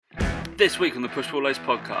This week on the Push Pull Legs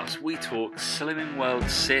podcast, we talk Slimming World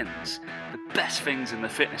sins, the best things in the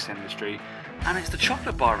fitness industry, and it's the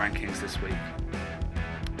chocolate bar rankings this week.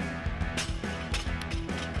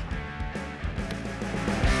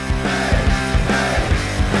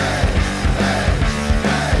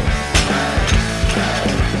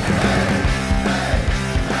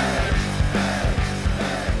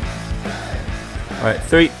 Alright,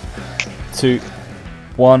 3, 2,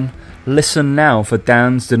 1. Listen now for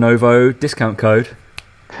Dan's De Novo discount code.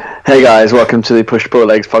 Hey guys, welcome to the Push Pull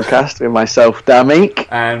Legs podcast with myself, Dan Meek.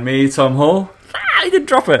 And me, Tom Hall. He didn't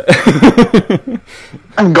drop it. I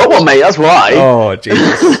haven't got one, mate, that's why. Oh,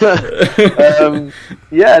 Jesus.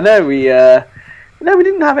 We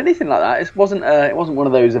didn't have anything like that. It wasn't one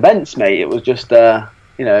of those events, mate. It was just, get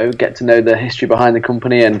to know the history behind the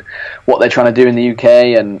company and what they're trying to do in the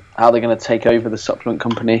UK and how they're going to take over the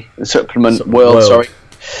supplement world.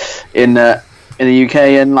 In the UK,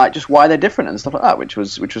 and like just why they're different and stuff like that, which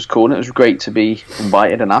was cool, and it was great to be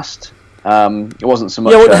invited and asked. It wasn't so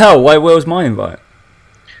much. Yeah, what the hell? Where was my invite?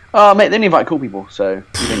 Oh, mate, they only invite cool people, so.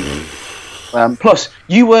 Plus,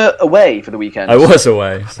 you were away for the weekend. I was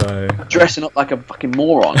away, so dressing up like a fucking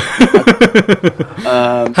moron.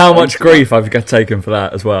 How much grief I've got taken for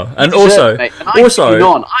that as well, and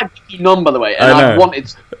I've been on, by the way, and I've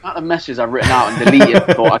wanted. The messages I've written out and deleted,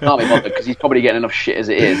 I thought I can't be bothered because he's probably getting enough shit as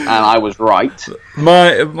it is, and I was right.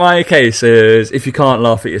 My case is, if you can't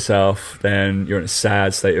laugh at yourself, then you're in a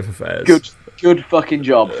sad state of affairs. Good fucking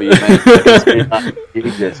job for you, mate.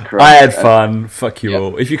 Jesus Christ. I had fun. Fuck you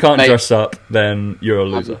all. If you can't dress up, then you're a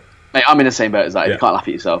loser. Mate, I'm in the same boat as that. If you can't laugh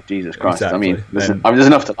at yourself, Jesus Christ. Exactly. I mean, there's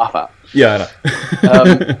enough to laugh at. Yeah, I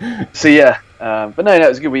know. But no, it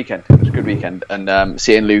was a good weekend. It was a good weekend, and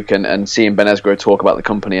seeing Luke and seeing Ben Esgro talk about the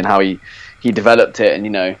company and how he developed it,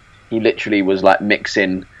 and he literally was like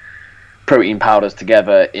mixing protein powders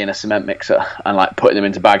together in a cement mixer and like putting them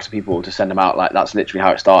into bags for people to send them out. Like that's literally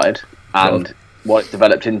how it started and what it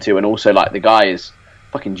developed into. And also like the guy is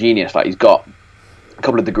fucking genius. Like he's got a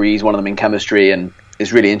couple of degrees, one of them in chemistry, and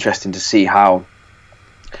it's really interesting to see how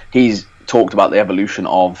he's talked about the evolution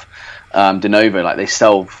of De Novo. Like they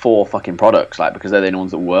sell 4 fucking products, like because they're the only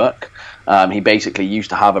ones that work. He basically used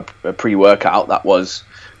to have a pre-workout that was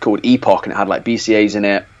called Epoch, and it had like BCAAs in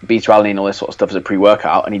it, beta-alanine, all this sort of stuff as a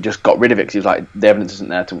pre-workout, and he just got rid of it because he was like, the evidence isn't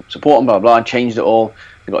there to support him, blah blah blah, and changed it all.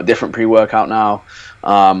 They've got a different pre-workout now.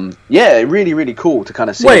 Really, really cool to kind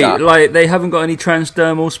of see that. Wait, like they haven't got any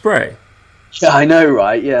transdermal spray? Yeah, I know,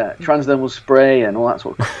 right? Yeah, transdermal spray and all that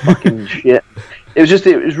sort of fucking shit. It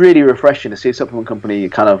was really refreshing to see a supplement company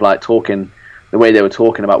kind of like talking the way they were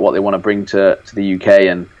talking about what they want to bring to the UK,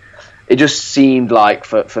 and it just seemed like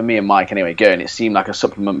for me and Mike anyway, it seemed like a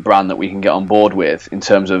supplement brand that we can get on board with in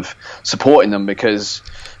terms of supporting them, because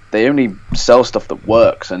they only sell stuff that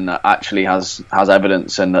works and that actually has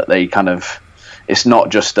evidence, and that they kind of, it's not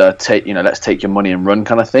just a let's take your money and run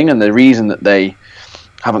kind of thing. And the reason that they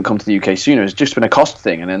haven't come to the UK sooner has just been a cost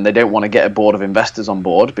thing, and then they don't want to get a board of investors on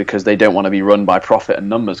board because they don't want to be run by profit and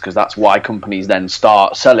numbers, because that's why companies then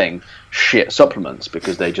start selling shit supplements,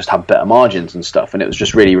 because they just have better margins and stuff. And it was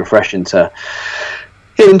just really refreshing to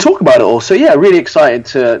hear them talk about it all. So yeah, really excited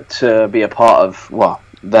to be a part of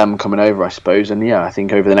them coming over, I suppose. And yeah, I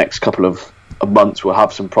think over the next couple of months we'll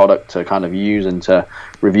have some product to kind of use and to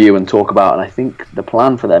review and talk about, and I think the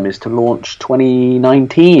plan for them is to launch in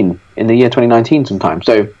the year 2019 sometime.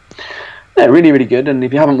 So yeah, really, really good. And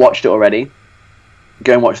if you haven't watched it already,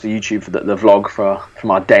 go and watch the YouTube for the vlog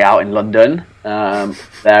from our day out in London there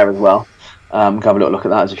as well. Have a little look at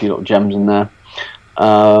that. There's a few little gems in there.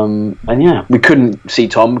 And yeah, we couldn't see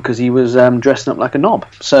Tom because he was dressing up like a knob,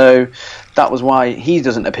 so that was why he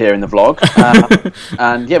doesn't appear in the vlog.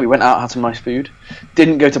 And yeah, we went out, had some nice food.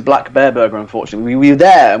 Didn't go to Black Bear Burger, unfortunately. We were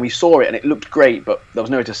there and we saw it and it looked great, but there was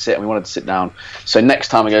nowhere to sit and we wanted to sit down. So next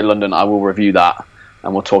time I go to London, I will review that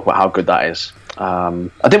and we'll talk about how good that is. I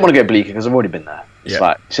didn't want to go Bleecker because I've already been there.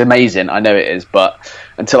 It's amazing, I know it is, but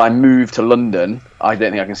until I move to London, I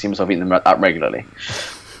don't think I can see myself eating them that regularly.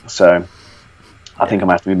 So I think I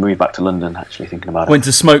might have to move back to London, actually, thinking about it. Went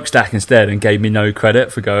to Smokestack instead and gave me no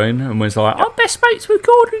credit for going, and was like, I'm best mates with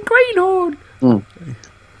Gordon Greenhorn.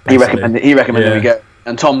 He recommended we go.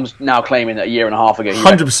 And Tom's now claiming that a year and a half ago.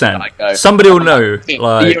 100%. Somebody will know.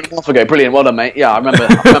 A year and a half ago. Brilliant. Well done, mate. Yeah, I remember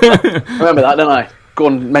that, don't I?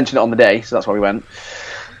 Gordon mentioned it on the day, so that's why we went.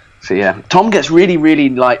 So yeah, Tom gets really, really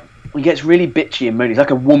he gets really bitchy and moody. He's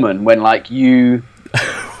like a woman when you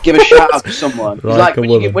give a shout out to someone.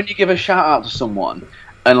 When you give a shout out to someone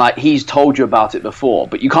and he's told you about it before,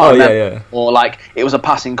 but you can't remember, or it was a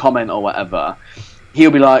passing comment or whatever.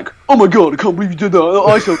 he'll be like, "Oh my god, I can't believe you did that.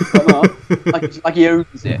 I saw that." like he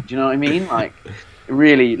owns it. Do you know what I mean? Like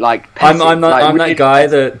really, like I'm really that guy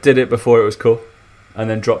that did it before it was cool, and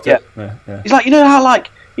then dropped it. Yeah. He's like, you know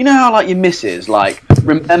how your missus like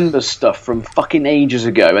remembers stuff from fucking ages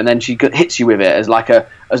ago, and then she hits you with it as like a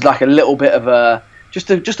little bit of a just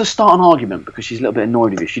to start an argument because she's a little bit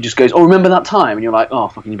annoyed with you. She just goes, "Oh, remember that time?" And you're like, "Oh,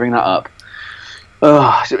 fucking, you bring that up."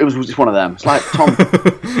 It was just one of them. It's like Tom,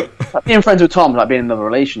 like being friends with Tom, like being in another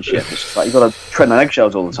relationship. It's just like you got to tread on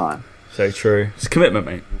eggshells all the time. So true. It's commitment,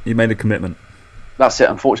 mate. You made a commitment. That's it.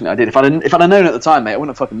 Unfortunately, I did. If I'd known at the time, mate, I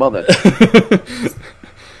wouldn't have fucking bothered.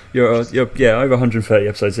 You're over 130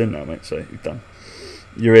 episodes in now, mate. So you're done.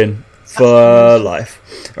 You're in for life.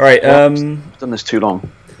 All right. I've done this too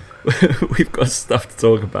long. We've got stuff to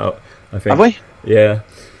talk about, I think. Have we? Yeah.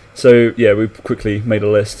 So yeah, we quickly made a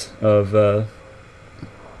list of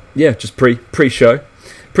just pre-show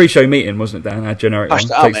meeting, wasn't it, Dan? Our generic one.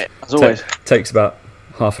 It out, mate, as always. Takes about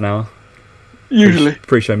half an hour. Usually.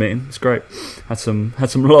 Pre-show meeting. It's great. Had some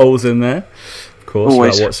lulls in there, of course.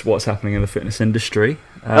 Always. About what's happening in the fitness industry.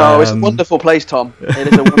 It's a wonderful place, Tom. It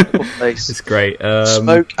is a wonderful place. It's great.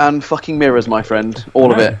 Smoke and fucking mirrors, my friend.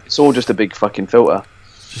 All of it. It's all just a big fucking filter.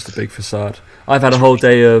 Just a big facade. I've had a whole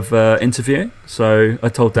day of interviewing, so I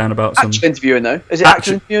told Dan about some actual interviewing though. Is it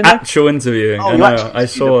actual interviewing? Actual interviewing. Oh, I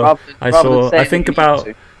saw. I think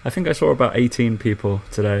I saw about 18 people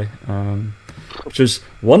today, which was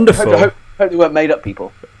wonderful. Hope they weren't made up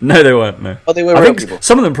people. No, they weren't. No. Oh, they were real real people.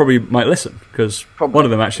 Some of them probably might listen because one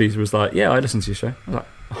of them actually was like, "Yeah, I listened to your show." I was like,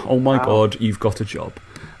 "Oh my god, you've got a job."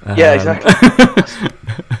 Yeah, exactly.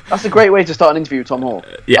 That's a great way to start an interview with Tom Hall.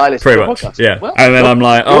 Yeah, pretty much. Podcast. Yeah, well, and then I'm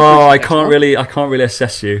like, I can't really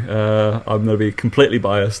assess you. I'm going to be completely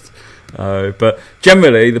biased. But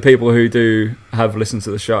generally, the people who do have listened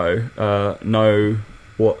to the show know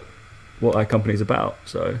what our company's about.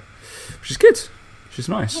 So, which is good. Which is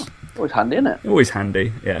nice. Always handy, isn't it? Always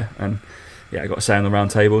handy. Yeah, and I got to say on the round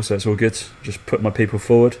table, so it's all good. Just put my people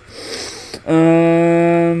forward.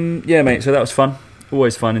 Yeah, mate. So that was fun.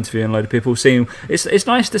 Always fun interviewing a load of people. Seeing it's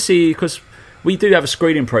nice to see because we do have a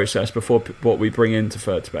screening process before what we bring into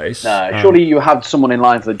Third Space. No, surely you had someone in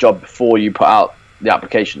line for the job before you put out the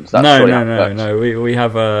applications. That's no. We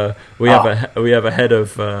have a head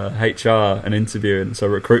of HR and interviewing, so a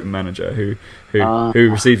recruitment manager who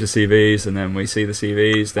receives the CVs, and then we see the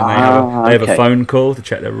CVs. Then they have a phone call to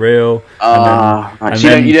check they're real.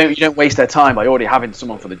 So you don't waste their time by already having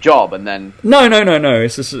someone for the job, and then no.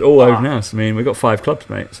 It's just all over now. I mean, we've got 5 clubs,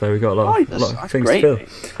 mate, so we've got a lot of things to fill.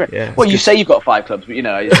 That's great. Yeah, well, you say you've got 5 clubs,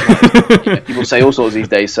 but people say all sorts these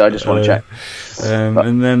days, so I just want to check.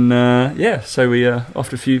 And then so we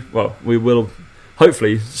after a few, we will.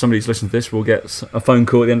 Hopefully, somebody's listening to this will get a phone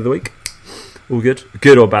call at the end of the week. All good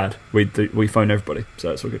or bad. We phone everybody,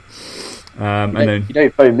 so it's all good. And then you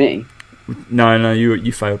don't phone me. No,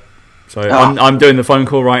 you failed. So I'm doing the phone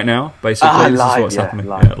call right now. Basically, this is what's happening.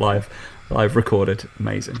 Live recorded.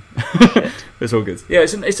 Amazing. It's all good. Yeah,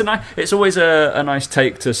 it's always a nice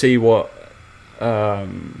take to see what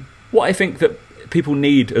I think that people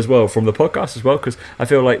need as well from the podcast as well, because I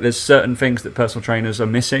feel like there's certain things that personal trainers are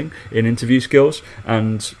missing in interview skills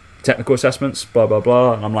and technical assessments, blah blah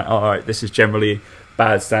blah, and I'm like, all right, this is generally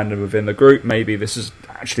bad standard within the group. Maybe this is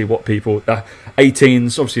actually what people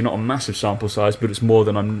 18's obviously not a massive sample size, but it's more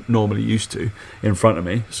than I'm normally used to in front of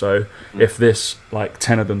me. So if this, like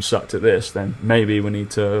 10 of them sucked at this, then maybe we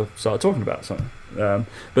need to start talking about something.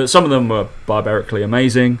 But some of them were barbarically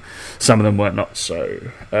amazing, some of them were not.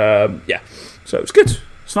 So so it's good.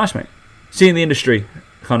 It's nice, mate, seeing the industry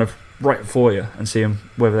kind of right for you and seeing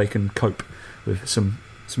whether they can cope with some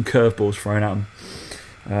curveballs thrown at them.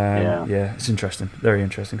 Yeah, it's interesting, very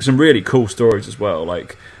interesting. Some really cool stories as well,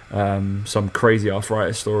 like some crazy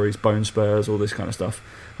arthritis stories, bone spurs, all this kind of stuff,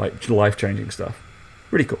 like life-changing stuff.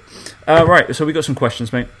 Really cool. Right, so we got some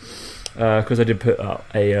questions, mate, because I did put out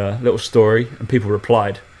a little story and people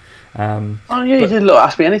replied. You did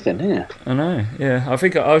Ask Me Anything, didn't you? I know, yeah. I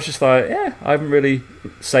think I was just like, I haven't really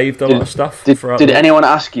saved a lot of stuff. Did anyone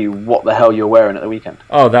ask you what the hell you're wearing at the weekend?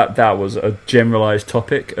 Oh, that was a generalised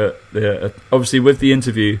topic. Obviously, with the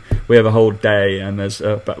interview, we have a whole day, and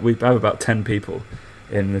we have about 10 people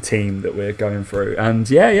in the team that we're going through, and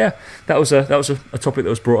that was a topic that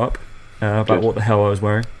was brought up about what the hell I was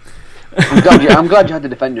wearing. I'm glad you had to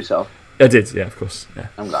defend yourself. I did, yeah, of course. Yeah.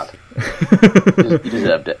 I'm glad. You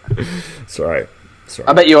deserved it. It's all right.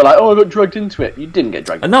 I bet you were like, I got dragged into it. You didn't get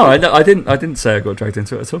dragged into it. No, I didn't say I got dragged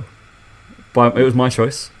into it at all. But it was my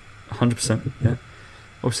choice. 100%. Yeah.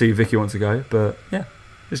 Obviously, Vicky wants to go, but yeah.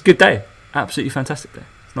 It was a good day. Absolutely fantastic day.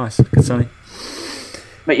 It's nice. Good sunny.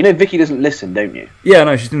 Mate, you know Vicky doesn't listen, don't you? Yeah,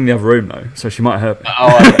 no, she's in the other room though, so she might hurt me.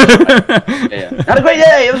 Yeah. Had a great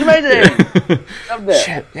day. It was amazing. Loved it.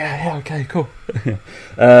 Shit. Yeah. Okay. Cool. Yeah.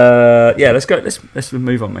 Let's go. Let's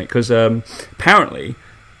move on, mate. Because apparently,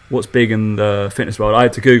 what's big in the fitness world? I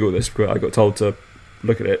had to Google this because I got told to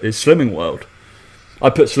look at it. Is Slimming World. I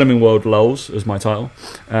put Slimming World lols as my title,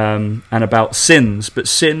 and about SYNs, but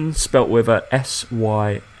SYN spelt with a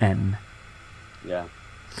SYN. Yeah.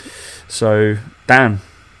 So, Dan,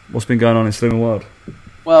 what's been going on in Slimming World?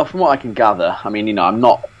 Well, from what I can gather, I mean, I'm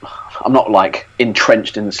not like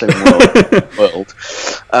entrenched in the Slimming world.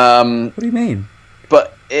 What do you mean?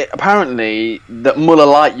 But apparently, that Muller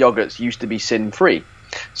Light yogurts used to be sin-free.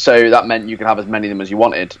 So that meant you could have as many of them as you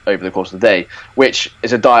wanted over the course of the day, which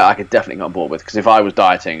is a diet I could definitely get on board with, because if I was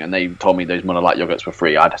dieting and they told me those Muller Light yogurts were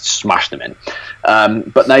free, I'd smash them in.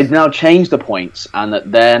 But they've now changed the points, and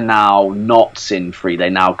that they're now not sin-free. They're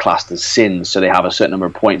now classed as sins, so they have a certain number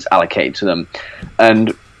of points allocated to them.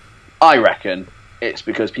 And I reckon it's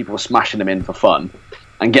because people were smashing them in for fun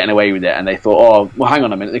and getting away with it, and they thought, oh, well, hang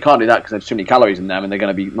on a minute, they can't do that because there's too many calories in them and they're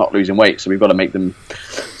going to be not losing weight, so we've got to make them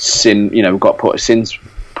sin, we've got to put a sins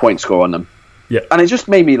point score on them. Yeah. And it just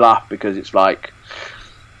made me laugh, because it's like,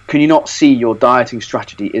 can you not see your dieting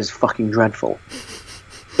strategy is fucking dreadful?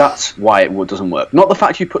 That's why it doesn't work. Not the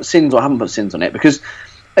fact you put sins or haven't put sins on it, because,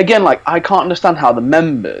 again, like, I can't understand how the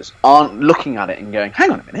members aren't looking at it and going,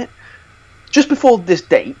 hang on a minute, just before this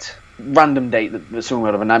date, random date that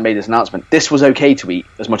someone would have made this announcement, this was okay to eat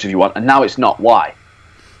as much as you want, and now it's not. Why?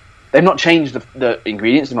 They've not changed the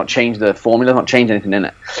ingredients, they've not changed the formula, they've not changed anything in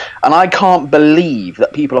it. And I can't believe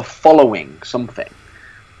that people are following something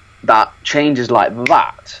that changes like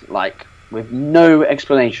that, like with no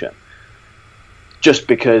explanation, just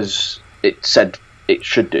because it said it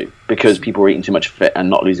should do, because people are eating too much of it and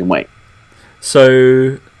not losing weight.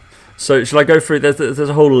 So shall I go through? There's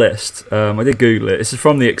a whole list. I did Google it. This is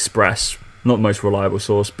from the Express, not the most reliable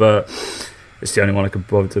source, but it's the only one I could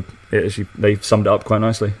bother to. They summed it up quite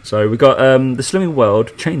nicely. So we got the Slimming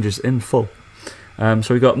World changes in full. So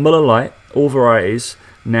we got Muller Light. All varieties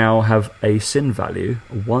now have a sin value,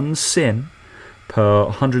 1 sin per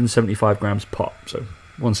 175 grams pop. So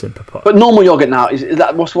 1 sin per pop. But normal yogurt now is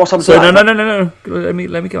that what's happened? So no. Let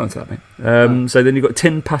me go into that, mate. So then you've got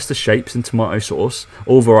tin pasta shapes and tomato sauce.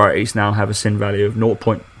 All varieties now have a sin value of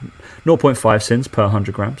 0.5 sins per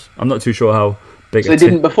 100 grams. I'm not too sure how big. So they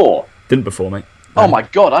didn't before. Didn't before, mate. Oh my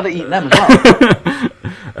god, I'd have eaten them as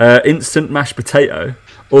well. Instant mashed potato.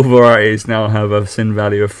 All varieties now have a sin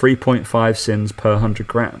value of 3.5 sins per 100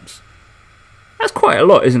 grams. That's quite a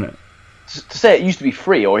lot, isn't it? To say it used to be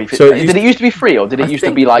free, or did it used to be free, or did it used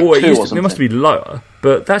to be like 2 or something? It must be lower,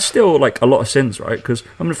 but that's still like a lot of sins, right? Because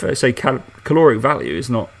I'm going to say caloric value is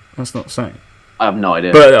not. That's not the same. I have no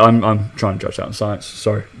idea. But I'm trying to judge that in science.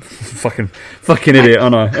 Sorry, fucking idiot,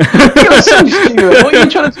 aren't I? What are you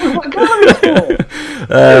trying to talk about calories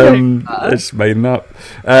for? It's made them up.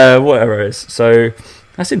 Whatever it is. So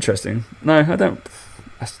that's interesting. No, I don't.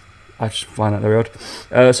 I just find that very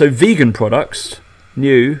odd. So vegan products,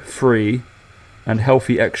 new, free, and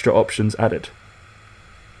healthy extra options added.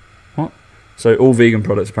 What? So all vegan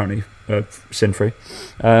products apparently are sin-free.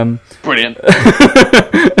 Brilliant.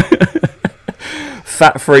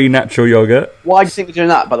 Fat-free natural yogurt. Why do you think they're doing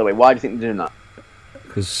that, by the way? Why do you think they're doing that?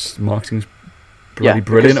 Because marketing's bloody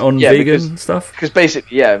brilliant on vegan stuff. Because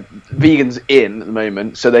basically, vegans in at the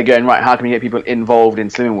moment, so they're going, right, how can we get people involved in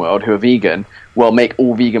Slimming World who are vegan? Well, make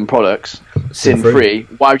all vegan products sin-free.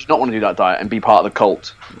 Why would you not want to do that diet and be part of the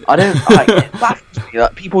cult? I don't like it baffles me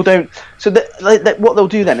that people don't. So what they'll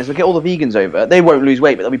do then is they'll get all the vegans over. They won't lose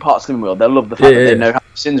weight, but they'll be part of Slimming World. They'll love the fact that they know how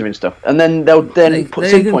sins are and stuff, and then they'll put sin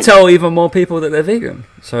points. They can tell even more people that they're vegan.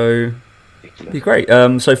 So it'd be great.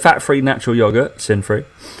 So fat-free natural yogurt, sin-free.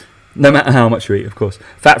 No matter how much you eat, of course.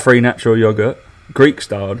 Fat-free natural yogurt,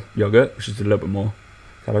 Greek-styled yogurt, which is a little bit more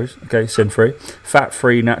calories. Okay, sin-free.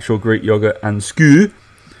 Fat-free natural Greek yogurt and skyr,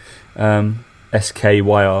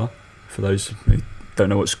 SKYR, for those who don't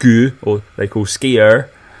know what skyr, or they call skier,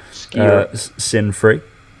 sin-free.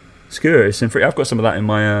 Skyr is sin-free. I've got some of that in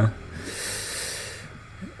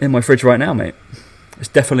my fridge right now, mate. It's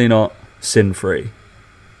definitely not sin-free.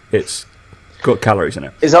 It's got calories in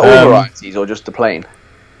it. Is that all varieties or just the plain?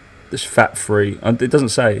 It's fat-free. It doesn't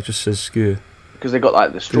say. It just says skyr. Because they've got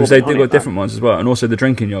like the strawberry. They've got different ones as well, and also the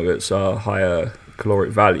drinking yogurts are higher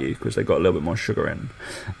caloric value because they've got a little bit more sugar in.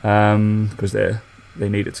 Because they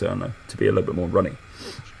need it to be a little bit more runny.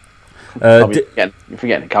 You're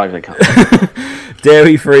forgetting the calories they count.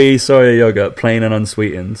 Dairy-free soya yogurt, plain and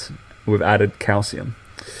unsweetened, with added calcium.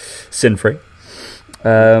 Sin-free.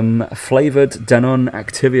 Flavoured Danone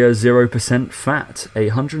Activia 0% fat. A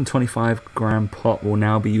 125 gram pot will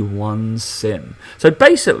now be 1 sin. So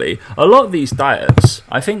basically, a lot of these diets,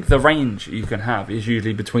 I think the range you can have is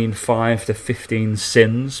usually between 5 to 15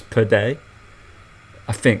 sins per day.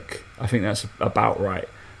 I think that's about right.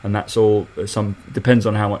 And that's all. Depends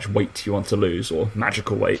on how much weight you want to lose, or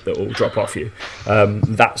magical weight that will drop off you.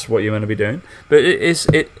 That's what you're going to be doing. But it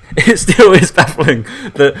still is baffling,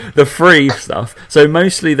 the free stuff. So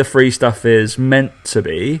mostly the free stuff is meant to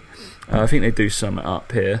be. I think they do sum it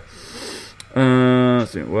up here.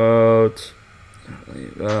 World.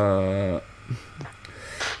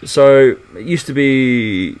 So it used to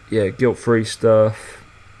be guilt-free stuff.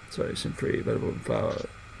 So it's in free available in flour.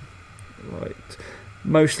 Right.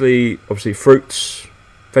 Mostly, obviously, fruits,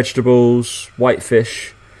 vegetables, white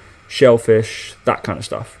fish, shellfish, that kind of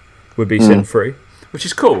stuff would be sin-free, which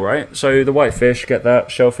is cool, right? So the white fish, get that.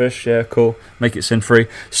 Shellfish, yeah, cool. Make it sin-free.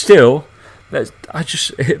 Still,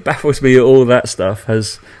 it baffles me all that stuff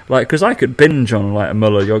has, like, because I could binge on, like, a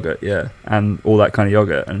Muller yogurt, and all that kind of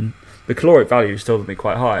yogurt, and the caloric value is still going to be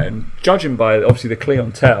quite high. And judging by, obviously, the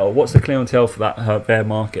clientele, what's the clientele for that their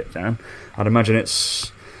market, Dan? I'd imagine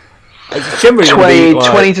it's generally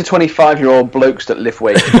 20 to 25-year-old blokes that lift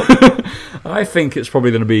weights. I think it's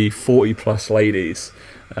probably going to be 40-plus ladies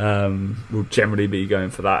will generally be going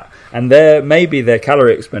for that. And maybe their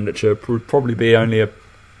calorie expenditure would probably be only you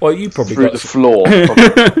probably through the floor.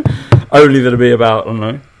 Only that'll be about, I don't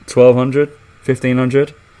know, 1,200,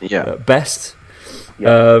 1,500 at best.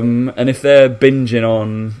 Yeah. And if they're binging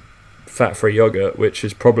on fat-free yogurt, which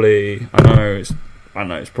is probably, it's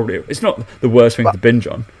not the worst thing to binge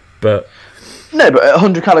on. But no, but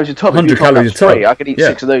 100 calories a tub. 100 calories a tub. I could eat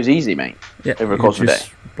 6 of those easy, mate. Yeah, over the course of a day.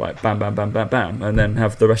 Like bam, bam, bam, bam, bam, and then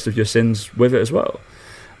have the rest of your sins with it as well.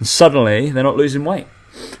 And suddenly they're not losing weight.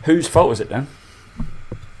 Whose fault is it, Dan?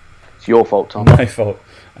 It's your fault, Tom. My fault.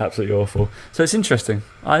 Absolutely awful. So it's interesting.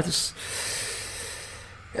 It's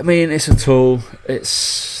a tool.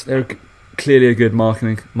 They're clearly a good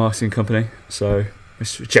marketing company. So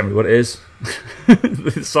it's generally what it is.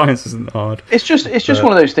 The science isn't hard. It's just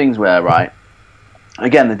one of those things where, right,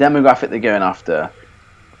 again, the demographic they're going after,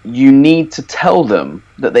 you need to tell them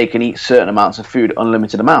that they can eat certain amounts of food,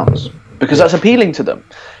 unlimited amounts, because that's appealing to them.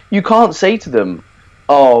 You can't say to them,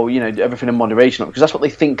 everything in moderation, because that's what they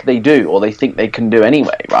think they do, or they think they can do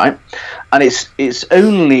anyway, right? And it's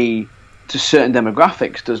only to certain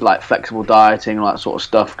demographics does, like, flexible dieting and all that sort of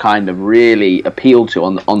stuff kind of really appeal to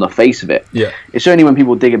on the face of it. Yeah. It's only when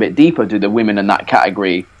people dig a bit deeper do the women in that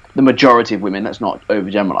category, the majority of women, let's not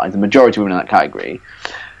overgeneralize, the majority of women in that category,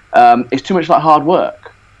 it's too much like hard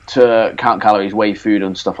work to count calories, weigh food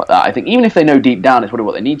and stuff like that. I think even if they know deep down it's probably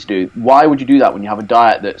what they need to do, why would you do that when you have a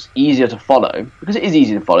diet that's easier to follow? Because it is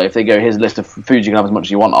easy to follow. If they go, here's a list of foods you can have as much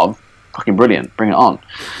as you want of, fucking brilliant, bring it on.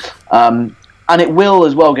 And it will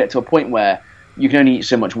as well get to a point where you can only eat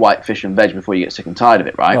so much white fish and veg before you get sick and tired of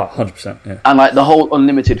it, right? Oh, 100%, yeah. And, like, the whole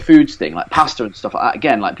unlimited foods thing, like pasta and stuff like that,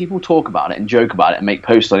 again, like, people talk about it and joke about it and make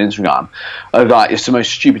posts on Instagram of, like, it's the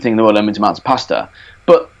most stupid thing in the world, unlimited amounts of pasta.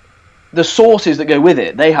 But the sauces that go with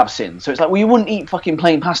it, they have sins. So it's like, well, you wouldn't eat fucking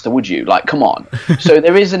plain pasta, would you? Like, come on. So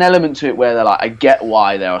there is an element to it where they're like, I get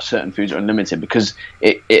why there are certain foods that are unlimited, because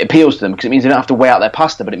it appeals to them, because it means they don't have to weigh out their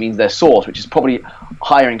pasta, but it means their sauce, which is probably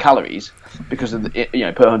higher in calories, because of per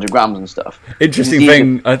 100 grams and stuff. Interesting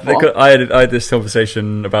thing, I think I had this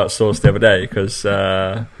conversation about sauce the other day, because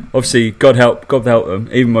obviously God help them,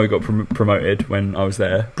 even though I got promoted when I was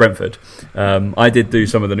there, Brentford, I did do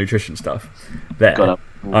some of the nutrition stuff there.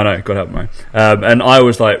 I know, God help me. And I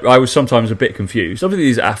was sometimes a bit confused. Obviously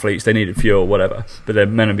these athletes, they needed fuel, whatever, but they're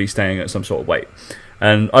meant to be staying at some sort of weight.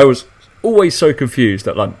 And I was always so confused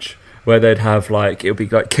at lunch, where they'd have, like, it would be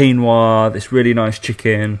like quinoa, this really nice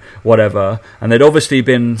chicken, whatever, and they'd obviously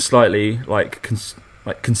been slightly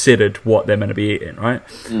considered what they're meant to be eating, right?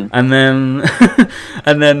 And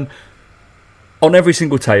then on every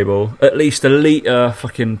single table, at least a litre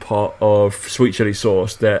fucking pot of sweet chili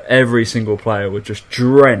sauce that every single player would just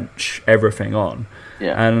drench everything on.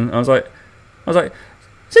 Yeah. And I was like, does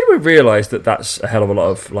anyone realise that that's a hell of a lot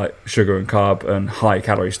of, like, sugar and carb and high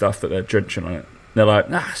calorie stuff that they're drenching on it? They're like,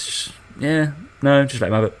 just let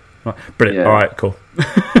them have it. Right, brilliant. Yeah. All right, cool.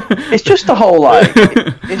 It's just the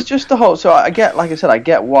whole, so I get, like I said, I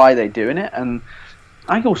get why they're doing it, and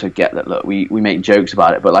I also get that, look, we make jokes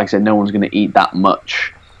about it, but like I said, no one's going to eat that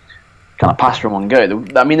much kind of pasta in one go.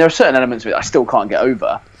 I mean, there are certain elements of it I still can't get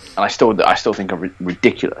over, and I still think are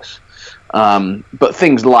ridiculous. But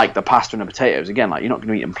things like the pasta and the potatoes, again, like, you're not going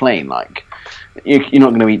to eat them plain. Like, you're not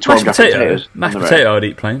going to eat 12 grams of potatoes. Mashed potato I'd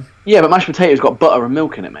eat plain. Yeah, but mashed potatoes got butter and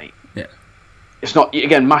milk in it, mate. Yeah. it's not,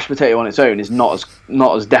 again, mashed potato on its own is not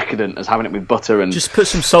as decadent as having it with butter and... Just put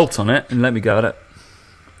some salt on it and let me go at it.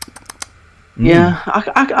 Yeah,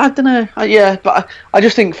 I don't know. But I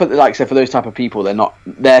just think, for like I said, for those type of people,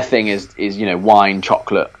 their thing is wine,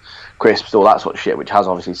 chocolate, crisps, all that sort of shit, which has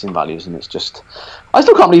obviously sin values, and it's just... I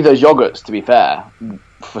still can't believe those yogurts, to be fair,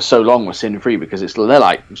 for so long were sin-free, because it's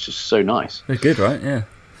just so nice. They're good, right? Yeah.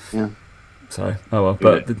 Yeah. So, oh well,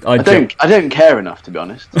 but I don't care enough, to be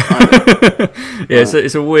honest.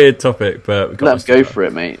 It's a weird topic, but we've got let them go for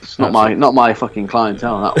it, mate. It's not my fucking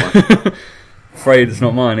clientele, that one. Afraid it's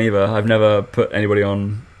not mine either. I've never put anybody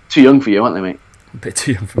on. Too young for you, aren't they, mate? A bit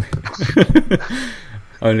too young for me.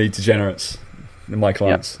 Only degenerates. My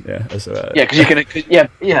clients, because you can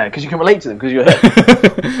relate to them because you're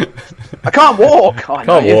hip. I can't walk. Can't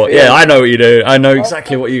walk. Yeah, I know what you do. I know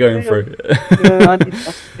exactly what you're going through.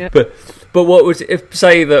 But what would, if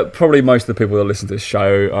say that probably most of the people that listen to this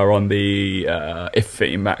show are on the if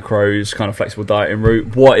fitting macros kind of flexible dieting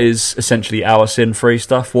route? What is essentially our sin-free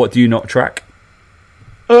stuff? What do you not track?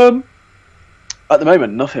 At the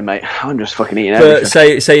moment, nothing, mate. I'm just fucking eating everything.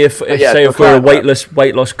 But say if we're a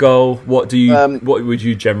weight loss goal, what would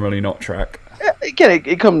you generally not track? Again,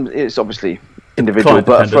 it's obviously individual,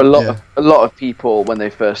 but for a lot of people when they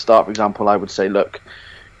first start, for example, I would say, look,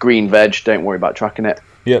 green veg, don't worry about tracking it.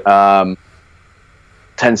 Yeah.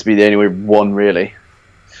 Tends to be the only one, really.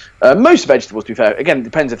 Most vegetables, to be fair, again, it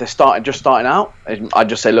depends if they're just starting out. I'd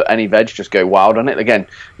just say, look, any veg, just go wild on it. Again,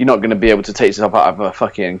 you're not going to be able to take yourself out of a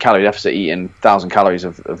fucking calorie deficit eating 1,000 calories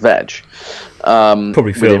of veg.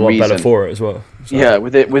 Probably feel a lot better for it as well. So. Yeah,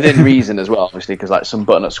 within reason as well, obviously, because like some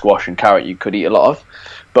butternut squash and carrot you could eat a lot of.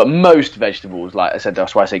 But most vegetables, like I said,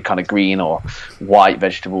 that's why I say kind of green or white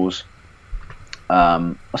vegetables.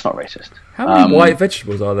 That's not racist. How many white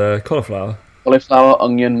vegetables are there? Cauliflower,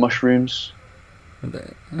 onion, mushrooms.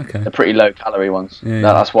 Okay. They're pretty low calorie ones. Yeah.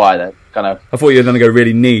 That's why they're kind of... I thought you were going to go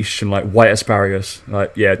really niche and like white asparagus.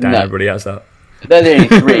 Like, everybody has that. They're the only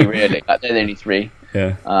three, really. Like, they're the only three.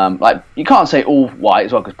 Yeah. Like, you can't say all white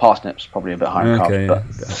as well, because parsnips probably a bit higher in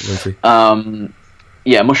carbs.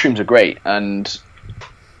 But, mushrooms are great. And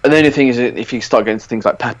the only thing is, if you start getting to things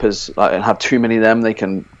like peppers, and have too many of them, they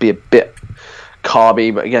can be a bit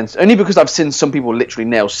carby, but again, only because I've seen some people literally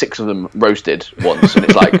nail 6 of them roasted once, and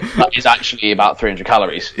it's like that is actually about 300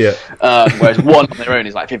 calories. Yeah. Whereas one on their own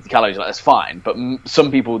is like 50 calories. Like, that's fine, but some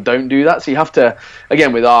people don't do that. So you have to,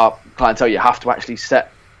 again, with our clientele, you have to actually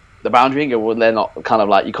set the boundary and go, well, they're not kind of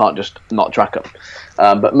like, you can't just not track them.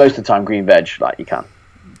 But most of the time, green veg, like, you can.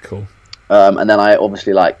 Cool. And then I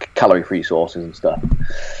obviously like calorie-free sauces and stuff.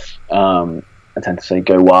 I tend to say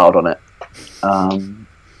go wild on it.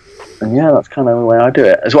 And that's kind of the way I do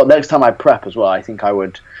it. As well, next time I prep as well, I think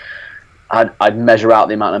I'd measure out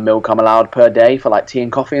the amount of milk I'm allowed per day for like tea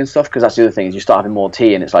and coffee and stuff, because that's the other thing is you start having more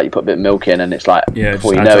tea and it's like you put a bit of milk in and it's like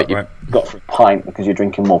before you know it, you've got through a pint because you're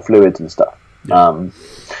drinking more fluids and stuff. Yeah.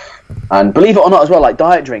 And believe it or not as well, like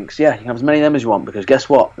diet drinks, you can have as many of them as you want, because guess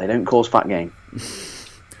what? They don't cause fat gain.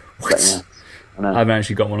 What? I haven't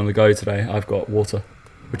actually got one on the go today. I've got water,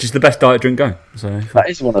 which is the best diet drink going. So that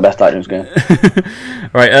is one of the best diet drinks going.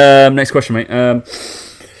 Right, next question, mate.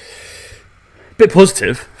 Bit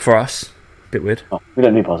positive for us. Bit weird. Oh, we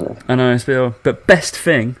don't need positive. I know, it's a bit, but best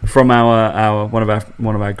thing from our one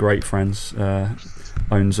of our great friends,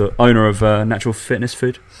 owner of Natural Fitness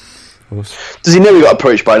Food. Does he know we got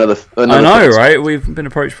approached by another I know, right? We've been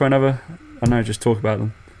approached by another. I know. Just talk about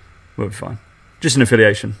them. We'll be fine. Just an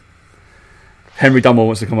affiliation. Henry Dunmore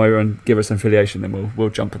wants to come over and give us an affiliation, then we'll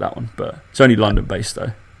jump at that one. But it's only London based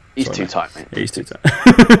though. He's too tight, mate. He's too tight.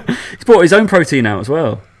 He's bought his own protein out as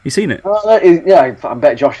well. You seen it? I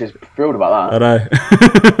bet Josh is thrilled about that. I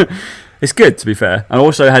know. It's good, to be fair. I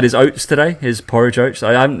also had his oats today, his porridge oats.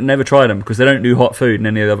 I've never tried them because they don't do hot food in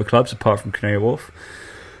any of the other clubs apart from Canary Wharf.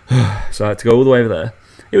 So I had to go all the way over there.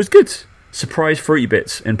 It was good. Surprise fruity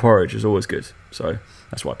bits in porridge is always good. So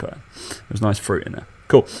that's why I put it. There's nice fruit in there.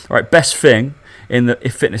 Cool. All right, best thing in the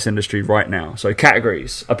fitness industry right now. So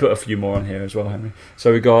categories. I put a few more on here as well, Henry.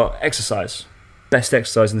 So we got exercise. Best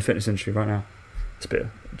exercise in the fitness industry right now. It's a bit of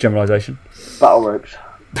generalisation. Battle ropes.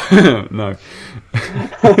 No.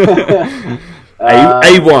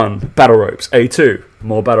 A1, battle ropes. A2,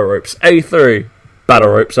 more battle ropes. A3, battle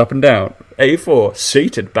ropes up and down. A4,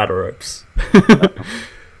 seated battle ropes.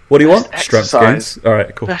 What do you want? Strength gains. All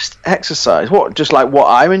right, cool. Best exercise. What? Just like what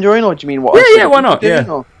I'm enjoying, or do you mean what? Yeah, why not? Yeah.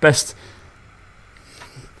 Or? Best.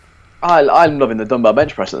 I'm loving the dumbbell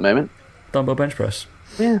bench press at the moment. Dumbbell bench press.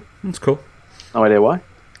 Yeah, that's cool. No idea why.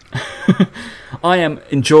 I am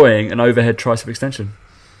enjoying an overhead tricep extension.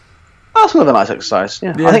 That's another nice exercise.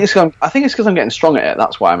 Yeah. I think it's because I'm getting strong at it.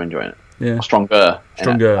 That's why I'm enjoying it. Yeah. Or stronger.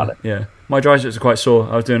 Yeah. My triceps are quite sore.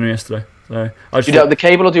 I was doing them yesterday. So did you do it with the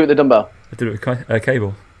cable or do it with the dumbbell? I did it with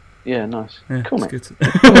cable. Yeah, nice. Yeah, cool, mate. Good.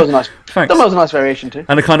 Dumbbell's a nice. Thanks. Dumbbell's a nice variation too.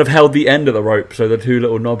 And I kind of held the end of the rope, so the two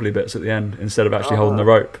little knobbly bits at the end, instead of actually holding the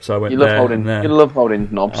rope. So I went there and there. You love holding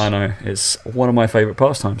knobs. I know. It's one of my favourite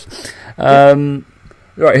pastimes.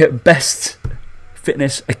 Right here, best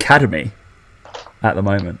fitness academy at the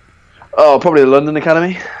moment. Oh, probably the London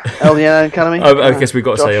Academy, LDN Academy. I guess we've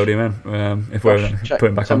got to say LDMN if we're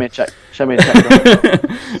putting back on. Show me a check.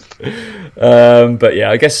 But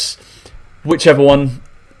yeah, I guess whichever one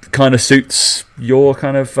kind of suits your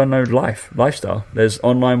kind of lifestyle. There's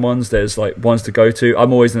online ones. There's like ones to go to.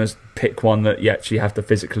 I'm always going to pick one that you actually have to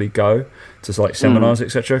physically go to, like seminars,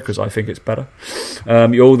 etc., because I think it's better.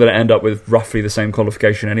 You're all going to end up with roughly the same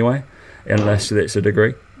qualification anyway, unless it's a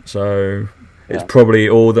degree. So it's probably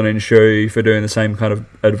all going to insure you for doing the same kind of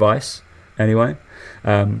advice anyway.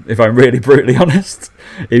 If I'm really brutally honest,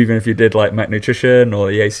 even if you did like Mac Nutrition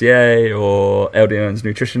or the ACA or LDN's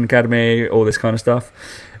Nutrition Academy, all this kind of stuff,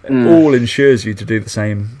 all insures you to do the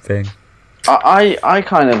same thing. I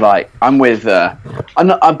kind of like, I'm with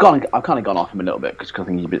I've kind of gone off him a little bit because I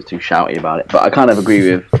think he's a bit too shouty about it, but I kind of agree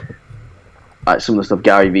with like some of the stuff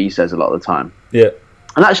Gary Vee says a lot of the time. Yeah,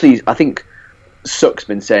 and actually I think Suck's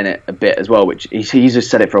been saying it a bit as well, which he's just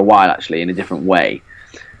said it for a while actually in a different way.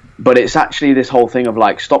 But it's actually this whole thing of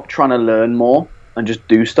like, stop trying to learn more and just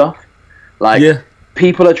do stuff. Like,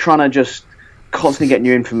 people are trying to just constantly get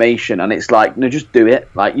new information, and it's like, no, just do it.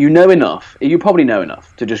 Like, you know enough. You probably know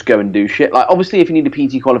enough to just go and do shit. Like, obviously, if you need a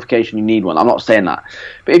PT qualification, you need one. I'm not saying that.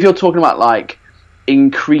 But if you're talking about like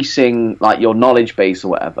increasing like your knowledge base or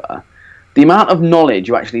whatever, the amount of knowledge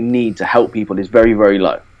you actually need to help people is very, very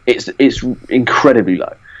low. It's incredibly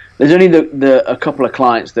low. There's only a couple of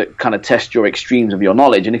clients that kind of test your extremes of your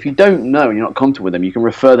knowledge, and if you don't know and you're not comfortable with them, you can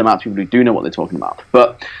refer them out to people who do know what they're talking about.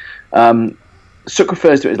 But Suk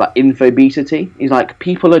refers to it as like infobesity. He's like,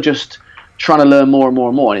 people are just trying to learn more and more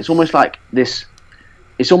and more, and it's almost like this.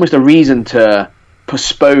 It's almost a reason to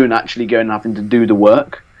postpone actually going and having to do the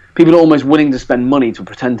work. People are almost willing to spend money to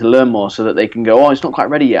pretend to learn more so that they can go, oh, it's not quite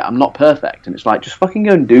ready yet, I'm not perfect, and it's like, just fucking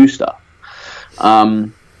go and do stuff.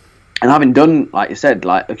 And having done, like you said,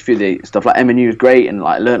 like a few of the stuff like MNU is great and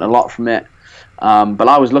like learned a lot from it. But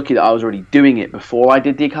I was lucky that I was already doing it before I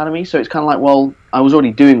did the academy. So it's kind of like, well, I was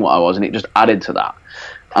already doing what I was, and it just added to that.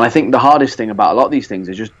 And I think the hardest thing about a lot of these things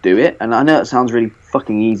is just do it. And I know it sounds really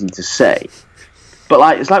fucking easy to say, but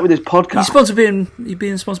like, it's like with this podcast. You're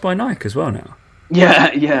being sponsored by Nike as well now. Yeah.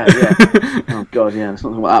 Oh god, yeah. It's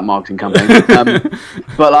not about that marketing campaign.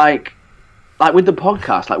 But like with the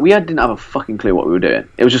podcast, like didn't have a fucking clue what we were doing.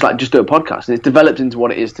 It was just like, just do a podcast, and it's developed into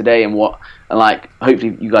what it is today, and like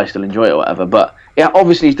hopefully you guys still enjoy it or whatever. But yeah,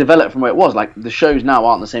 obviously it's developed from where it was. Like the shows now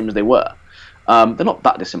aren't the same as they were. They're not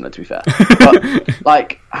that dissimilar, to be fair. But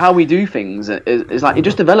like how we do things is like, it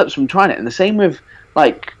just develops from trying it. And the same with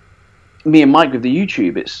like me and Mike with the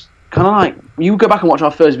YouTube. It's kind of like, you go back and watch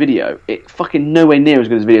our first video, it fucking nowhere near as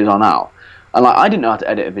good as videos are now. And like, I didn't know how to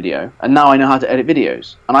edit a video, and now I know how to edit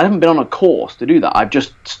videos. And I haven't been on a course to do that. I've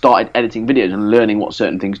just started editing videos and learning what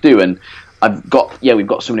certain things do. And we've got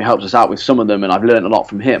someone who helps us out with some of them, and I've learned a lot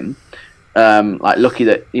from him. Like, lucky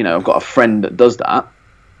that, I've got a friend that does that.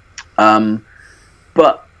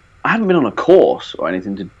 But I haven't been on a course or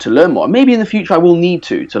anything to learn more. Maybe in the future I will need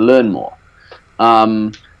to learn more.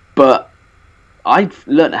 But I've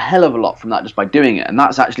learned a hell of a lot from that just by doing it. And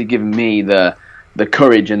that's actually given me the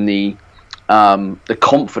courage and the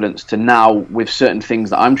confidence to now, with certain things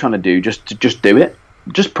that I'm trying to do, just do it,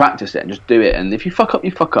 just practice it and just do it. And if you fuck up,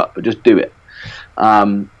 you fuck up, but just do it.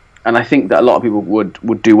 And I think that a lot of people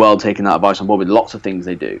would do well taking that advice on board with lots of things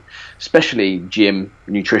they do, especially gym,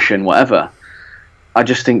 nutrition, whatever. I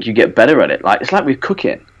just think you get better at it. Like, it's like with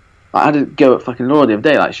cooking. Like, I had to go at fucking Laura the other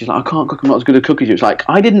day. Like, she's like, I can't cook, I'm not as good at cooking as you. It's like,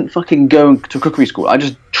 I didn't fucking go to cookery school. I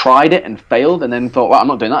just tried it and failed, and then thought, well, I'm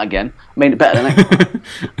not doing that again. Made it better the next time.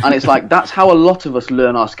 And it's like, that's how a lot of us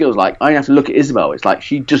learn our skills. Like, I have to look at Isabel. It's like,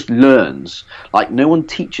 she just learns. Like, no one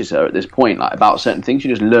teaches her at this point, like, about certain things. She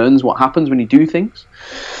just learns what happens when you do things.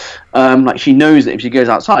 Like, she knows that if she goes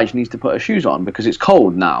outside, she needs to put her shoes on because it's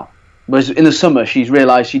cold now. Whereas in the summer, she's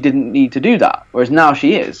realised she didn't need to do that. Whereas now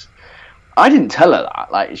she is. I didn't tell her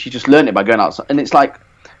that. Like, she just learned it by going outside. And it's like,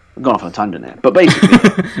 I've gone off on a tangent here. But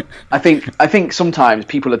basically, I think sometimes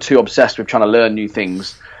people are too obsessed with trying to learn new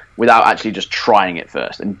things without actually just trying it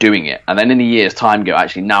first and doing it. And then in a year's time go,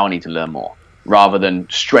 actually, now I need to learn more. Rather than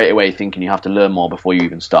straight away thinking you have to learn more before you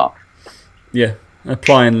even start. Yeah,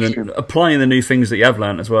 applying the new things that you have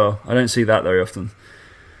learned as well. I don't see that very often.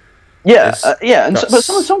 Yeah, but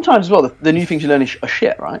sometimes as well, the new things you learn are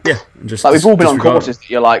shit, right? Yeah, just like we've all been on courses that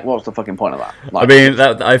you're like, what's the fucking point of that? Like, I mean,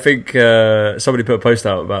 I think somebody put a post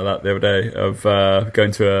out about that the other day of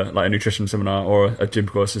going to a nutrition seminar or a gym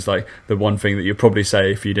course. It's like the one thing that you'd probably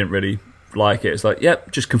say if you didn't really like it. It's like,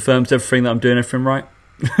 yep, just confirms everything that I'm doing everything right.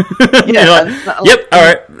 Yeah, yep, all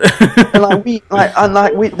right.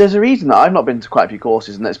 and there's a reason that I've not been to quite a few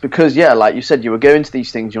courses, and that's because, like you said, you were going to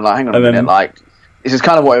these things, you're like, hang on a minute, like this is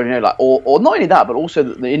kind of what I like, or not only that, but also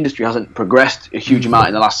that the industry hasn't progressed a huge amount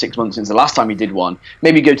in the last 6 months since the last time you did one.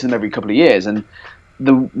 Maybe go to them every couple of years, and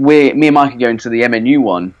me and Mike are going to the MNU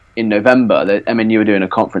one in November. The MNU are doing a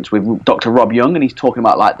conference with Dr. Rob Young, and he's talking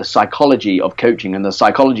about like the psychology of coaching and the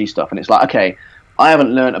psychology stuff, and it's like, okay, I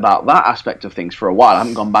haven't learned about that aspect of things for a while. I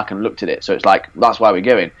haven't gone back and looked at it, so it's like, that's why we're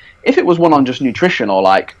going. If it was one on just nutrition or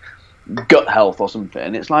like gut health or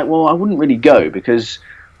something, it's like, well, I wouldn't really go because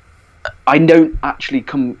I don't actually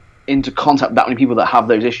come into contact with that many people that have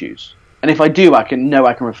those issues. And if I do, I can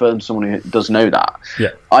refer them to someone who does know that. Yeah.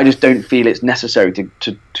 I just don't feel it's necessary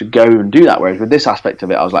to go and do that. Whereas with this aspect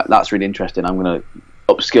of it, I was like, that's really interesting. I'm going to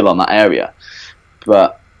upskill on that area.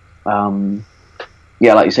 But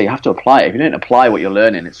like you say, you have to apply it. If you don't apply what you're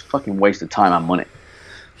learning, it's a fucking waste of time and money.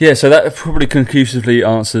 Yeah, so that probably conclusively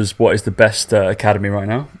answers what is the best academy right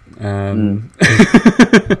now.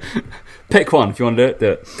 Pick one if you want to do it.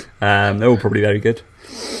 They're all probably very good.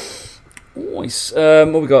 Nice.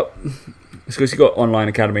 What we got? So you've got online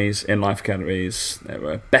academies, in-life academies.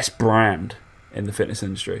 Best brand in the fitness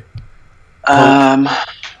industry.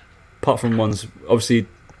 Apart from ones, obviously,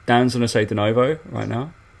 Dan's going to say De Novo right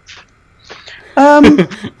now.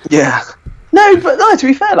 Yeah. No, but no, to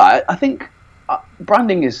be fair, like, I think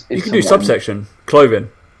branding is you can do subsection, clothing.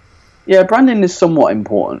 Yeah, branding is somewhat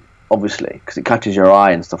important, obviously, because it catches your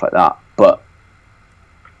eye and stuff like that. But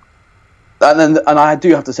and I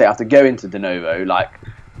do have to say, after going to De Novo, like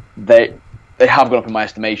they have gone up in my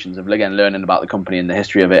estimations of, again, learning about the company and the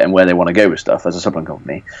history of it and where they want to go with stuff as a supplement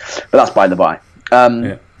company. But that's by the by.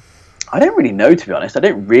 I don't really know, to be honest. I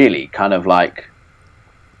don't really kind of like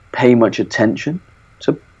pay much attention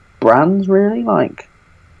to brands, really. Like,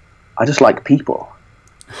 I just like people.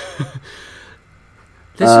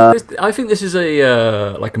 I think this is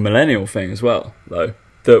a like a millennial thing as well, though.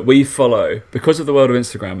 That we follow, because of the world of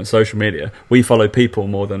Instagram and social media, we follow people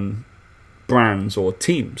more than brands or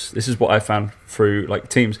teams. This is what I found through like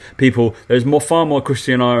teams. People, there's far more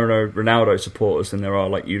Cristiano Ronaldo supporters than there are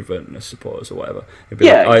like Juventus supporters or whatever.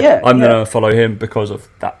 I'm gonna follow him because of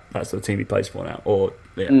that. That's the team he plays for now. Or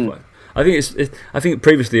I think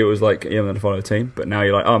previously it was like, I'm gonna follow a team, but now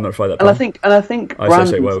you're like, I'm gonna follow that. And I think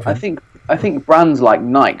brands, I think brands like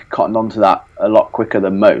Nike cottoned onto that a lot quicker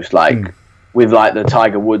than most. Like. With like the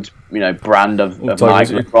Tiger Woods, brand of Nike,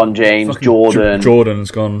 LeBron James,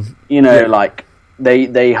 Jordan's gone. Like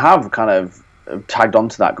they have kind of tagged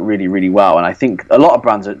onto that really, really well. And I think a lot of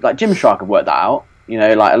brands, like Gymshark, have worked that out.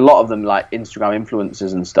 Like a lot of them, like Instagram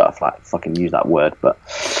influencers and stuff. Like, fucking use that word, but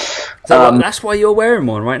that's why you're wearing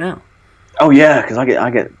one right now. Oh yeah, because I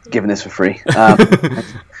get given this for free. That's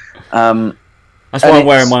why I'm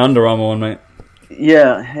wearing my Under Armour one, mate.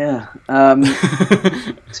 Yeah.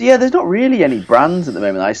 So there's not really any brands at the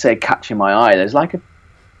moment that I say catching my eye. There's not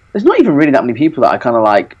even really that many people that I kind of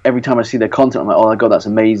like. Every time I see their content, I'm like, oh my god, that's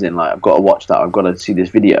amazing! Like, I've got to watch that. I've got to see this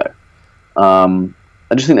video. I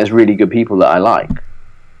just think there's really good people that I like.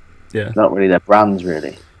 Yeah, not really their brands,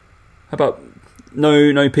 really. How about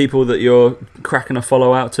no people that you're cracking a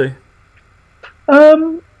follow out to?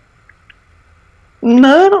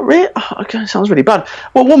 No, not really. Okay, sounds really bad.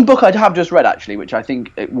 Well, one book I have just read, actually, which I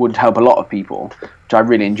think it would help a lot of people, which I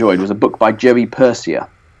really enjoyed, was a book by Joey Persia.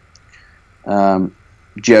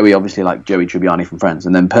 Joey, obviously, like Joey Tribbiani from Friends,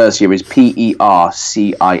 and then Persia is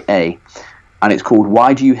Percia, and it's called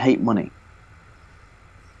Why Do You Hate Money?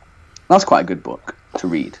 That's quite a good book to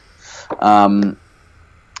read. In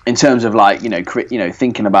terms of, like,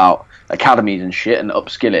 thinking about academies and shit and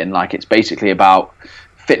upskilling, like, it's basically about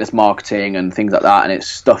fitness marketing and things like that, and it's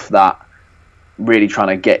stuff that really trying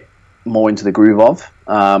to get more into the groove of,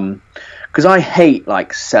 because I hate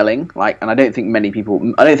like selling, like, and I don't think many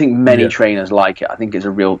trainers like it. I think it's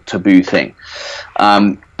a real taboo thing,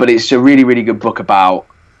 but it's a really, really good book about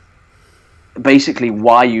basically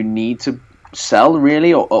why you need to sell,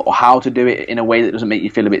 really, or how to do it in a way that doesn't make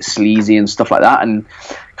you feel a bit sleazy and stuff like that. And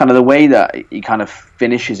kind of the way that he kind of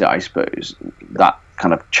finishes it, I suppose, that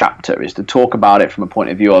kind of chapter is to talk about it from a point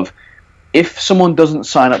of view of, if someone doesn't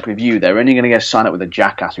sign up with you, they're only going to get signed up with a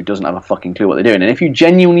jackass who doesn't have a fucking clue what they're doing. And if you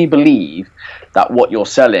genuinely believe that what you're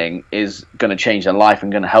selling is going to change their life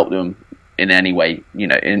and going to help them in any way,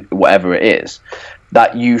 in whatever it is,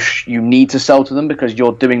 that you need to sell to them, because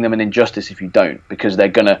you're doing them an injustice if you don't, because they're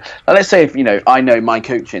gonna, let's say if I know my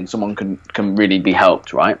coaching, someone can really be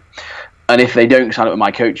helped, right? And if they don't sign up with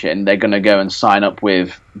my coaching, they're gonna go and sign up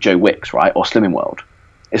with Joe Wicks, right, or Slimming World.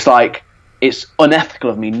 It's like, it's unethical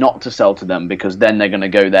of me not to sell to them, because then they're going to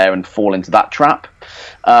go there and fall into that trap.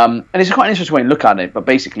 And it's quite an interesting way to look at it, but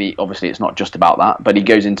basically, obviously, it's not just about that, but he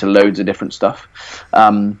goes into loads of different stuff.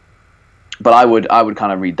 But I would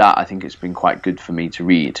kind of read that. I think it's been quite good for me to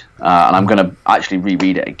read, and I'm going to actually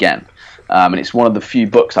reread it again. And it's one of the few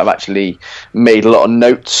books I've actually made a lot of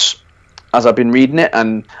notes as I've been reading it.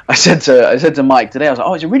 And I said to Mike today, I was like,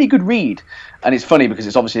 "Oh, it's a really good read." And it's funny because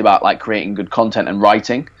it's obviously about like creating good content and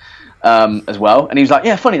writing. As well, and he was like,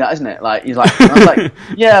 "Yeah, funny that, isn't it?" Like, he's like, I was like,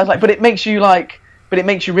 "Yeah," I was like, but it makes you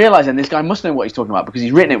realize, and this guy must know what he's talking about because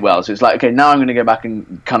he's written it well. So it's like, okay, now I'm going to go back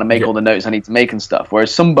and kind of make all the notes I need to make and stuff.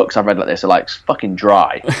 Whereas some books I've read like this are like fucking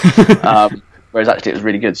dry, whereas actually it was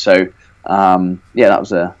really good. So yeah, that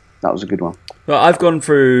was a good one. Well, I've gone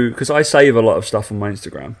through, because I save a lot of stuff on my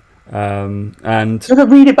Instagram. And so I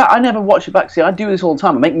read it back. I never watch it back. See, I do this all the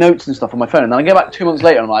time. I make notes and stuff on my phone, and then I go back 2 months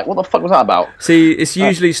later and I'm like, what the fuck was that about? See, it's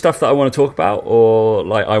usually stuff that I want to talk about, or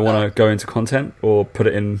like I want to go into content or put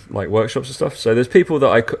it in like workshops and stuff. So there's people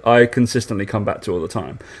that I consistently come back to all the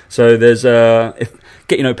time. So there's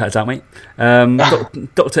get your notepads out, mate.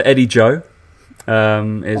 Dr. Eddie Joe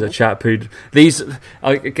is a chap who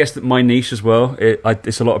I guess that my niche as well.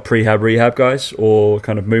 It's a lot of rehab guys or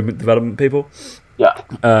kind of movement development people.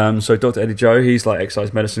 Yeah. So Dr. Eddie Joe, he's like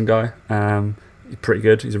exercise medicine guy. He's pretty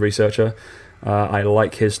good. He's a researcher. I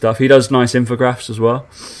like his stuff. He does nice infographics as well.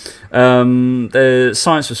 The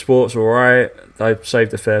Science for Sports, all right. I've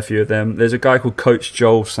saved a fair few of them. There's a guy called Coach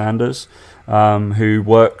Joel Sanders, who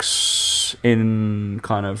works in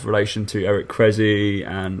kind of relation to Eric Kreze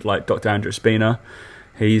and like Dr. Andrew Spina.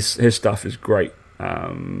 His stuff is great.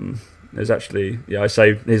 There's actually, I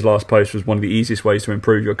say his last post was one of the easiest ways to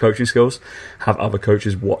improve your coaching skills. Have other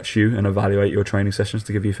coaches watch you and evaluate your training sessions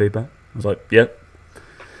to give you feedback. I was like, yep,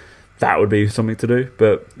 that would be something to do.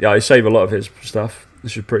 But yeah, I save a lot of his stuff.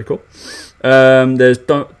 This is pretty cool. There's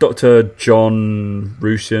Dr. John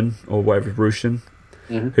Rusin, or whatever, Rusin,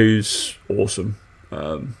 who's awesome.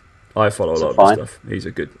 I follow a lot of his stuff. He's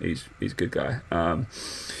a good guy. Mate,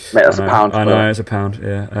 that's a pound. I know, it's a pound,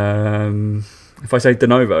 yeah. If I say de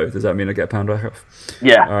novo, does that mean I get a pound back off?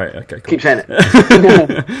 Yeah. All right, okay, cool. Keep saying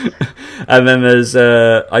it. And then there's,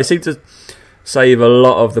 I seem to save a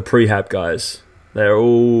lot of the prehab guys. They're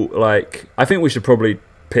all like, I think we should probably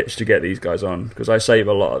pitch to get these guys on, because I save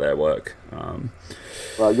a lot of their work.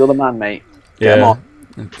 Well, you're the man, mate. Get them on.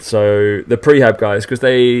 So the prehab guys, because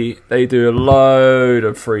they do a load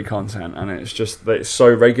of free content, and it's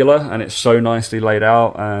so regular and it's so nicely laid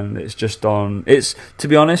out, and it's just to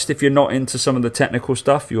be honest, if you're not into some of the technical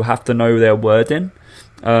stuff, you'll have to know their wording.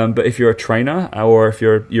 But if you're a trainer, or if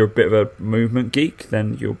you're a bit of a movement geek,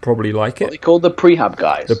 then you'll probably like it. What are they called? The prehab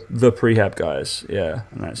guys. The prehab guys, yeah,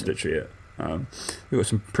 and that's literally it. We've got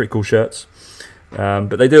some pretty cool shirts.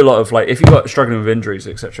 But they do a lot of, like, if you've got struggling with injuries,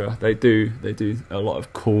 etc., they do a lot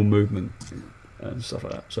of cool movement and stuff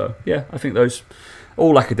like that. So yeah, I think those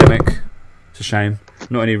all academic. It's a shame,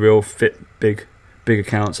 not any real fit big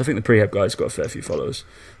accounts. I think the prehab guys got a fair few followers,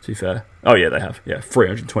 to be fair. Oh yeah, they have. Yeah,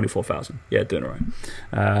 324,000. Yeah, doing all right.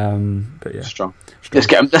 But yeah, strong. Let's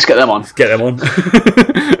get them on. Let's get them on.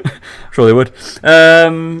 Sure they would. Just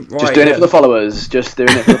doing it for the followers. Just doing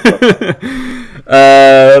it for the followers.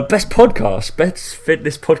 Best podcast. Best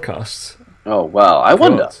fitness podcasts. Oh, well, I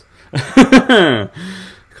wonder. Can't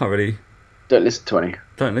really... Don't listen to any.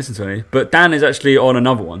 Don't listen to any. But Dan is actually on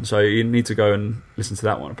another one, so you need to go and listen to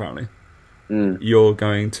that one, apparently. You're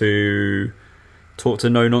going to talk to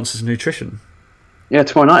No Nonsense Nutrition. Yeah,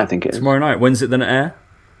 tomorrow night, I think it is. Tomorrow night. When's it then air?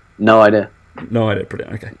 No idea. No idea.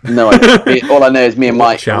 Brilliant. Okay. No idea. All I know is me and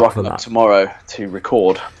Mike are rocking up tomorrow to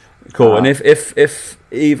record. Cool. And if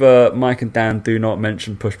either Mike and Dan do not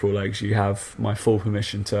mention push-pull legs, you have my full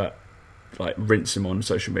permission to like rinse him on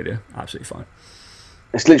social media. Absolutely fine.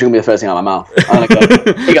 It's literally going to be the first thing out of my mouth. I'm going to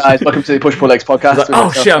go, hey guys, welcome to the Push Pull Legs podcast. Like,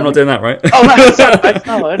 oh shit, I'm not doing that, right? Oh no, sorry.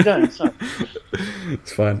 No, I don't. Sorry.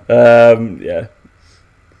 It's fine. Yeah,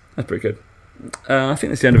 that's pretty good. I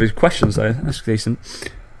think that's the end of his questions, though. That's decent.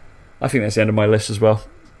 I think that's the end of my list as well.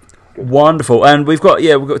 Good. Wonderful. And we've got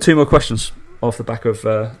 2 more questions off the back of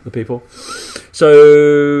the people.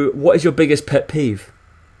 So, what is your biggest pet peeve?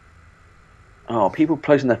 Oh, people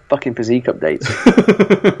posting their fucking physique updates.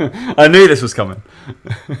 I knew this was coming.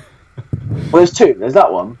 Well, there's 2. There's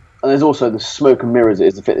that one, and there's also the smoke and mirrors that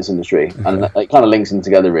is the fitness industry, and it kind of links them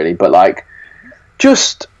together, really. But like,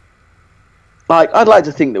 just like, I'd like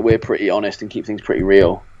to think that we're pretty honest and keep things pretty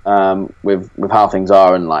real with how things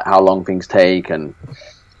are and like how long things take and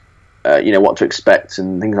what to expect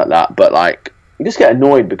and things like that. But like, you just get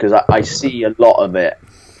annoyed because I see a lot of it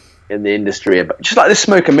in the industry, just like this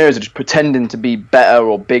smoke and mirrors, are just pretending to be better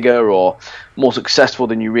or bigger or more successful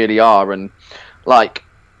than you really are, and like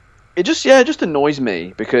it just annoys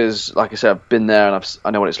me because, like I said, I've been there and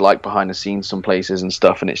I know what it's like behind the scenes some places and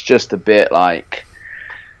stuff, and it's just a bit like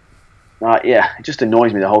it just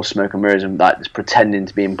annoys me, the whole smoke and mirrors and like this pretending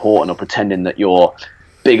to be important or pretending that you're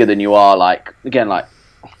bigger than you are. Like, again, like,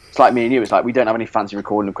 it's like me and you. It's like we don't have any fancy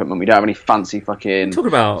recording equipment. We don't have any fancy fucking. Talk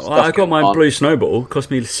about. I got my Blue Snowball.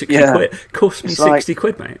 Cost me 60 quid. Cost me 60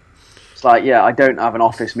 quid, mate. It's like, I don't have an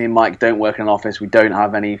office. Me and Mike don't work in an office. We don't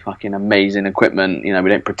have any fucking amazing equipment. We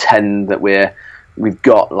don't pretend that we've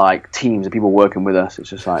got like teams of people working with us. It's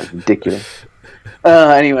just like, it's ridiculous.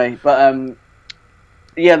 Anyway, but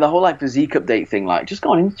the whole like physique update thing. Like, just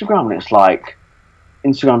go on Instagram and it's like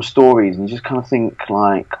Instagram stories, and you just kind of think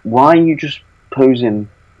like, why are you just posing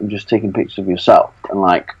and just taking pictures of yourself and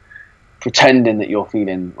like pretending that you're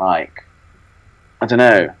feeling like, I don't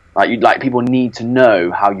know, like people need to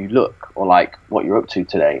know how you look or like what you're up to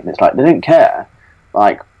today, and it's like they don't care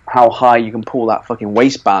like how high you can pull that fucking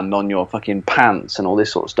waistband on your fucking pants and all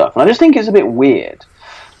this sort of stuff. And I just think it's a bit weird.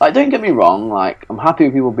 Like, don't get me wrong, like, I'm happy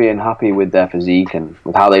with people being happy with their physique and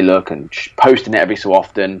with how they look and posting it every so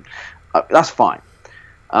often. That's fine.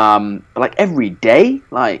 But like every day,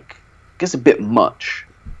 like, it gets a bit much.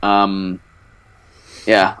 I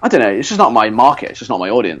don't know. It's just not my market. It's just not my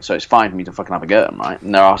audience. So it's fine for me to fucking have a go at them, right?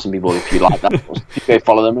 And there are some people, if you like that, you go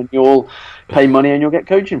follow them and you'll pay money and you'll get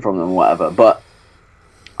coaching from them or whatever. But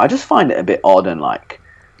I just find it a bit odd, and like,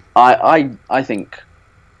 I think,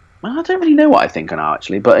 well, I don't really know what I think now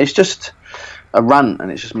actually, but it's just a rant,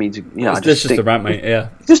 and it's just me to, it's just a rant, mate. Yeah,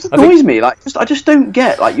 it just annoys me. Like, I just don't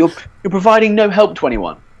get, like, you're providing no help to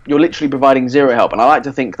anyone. You're literally providing zero help, and I like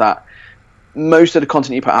to think that most of the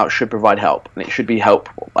content you put out should provide help, and it should be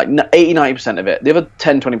helpful. Like 80-90% of it. The other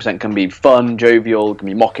 10-20% can be fun, jovial, it can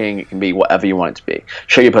be mocking, it can be whatever you want it to be.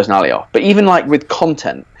 Show your personality off. But even like with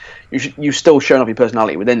content, you still showing off your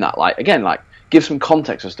personality within that. Like, again, like, give some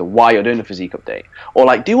context as to why you're doing a physique update, or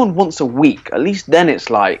like do one once a week. At least then it's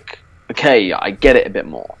like, okay, I get it a bit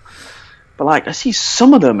more. But like, I see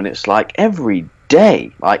some of them and it's like every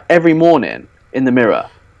day, like every morning in the mirror.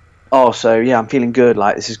 Oh, so yeah, I'm feeling good.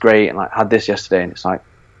 Like, this is great, and like had this yesterday, and it's like,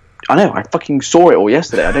 I know, I fucking saw it all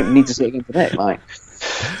yesterday. I don't need to see it again today. Like,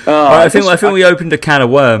 I think we opened a can of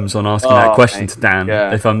worms on asking that question to Dan.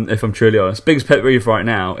 Yeah. If I'm truly honest, biggest pet peeve right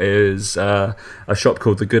now is a shop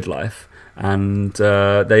called The Good Life, and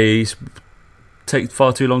they take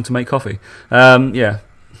far too long to make coffee.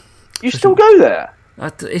 You still go there?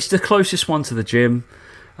 It's the closest one to the gym.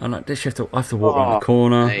 And I have to walk around the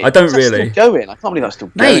corner. Mate. I don't really. Still going? I can't believe that's still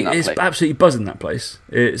going. Mate, it's absolutely buzzing, that place.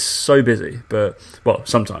 It's so busy, but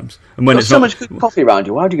sometimes. And when there's so much good coffee around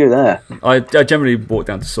you. Why would you go there? I generally walk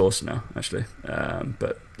down to Source now, actually.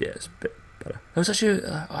 But yeah, it's a bit better. There was actually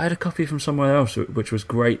I had a coffee from somewhere else, which was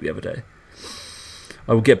great the other day.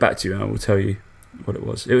 I will get back to you and I will tell you what it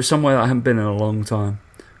was. It was somewhere that I haven't been in a long time,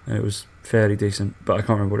 and it was fairly decent, but I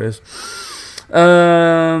can't remember what it is.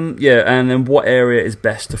 And then what area is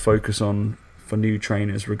best to focus on for new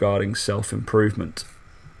trainers regarding self-improvement?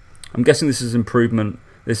 I'm guessing this is improvement.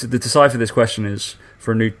 The decipher this question is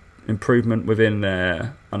for a new improvement within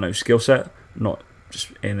their, skill set, not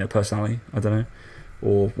just in their personality. I don't know,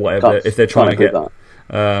 or whatever. If they're trying to get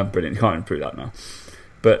brilliant, you can't improve that now.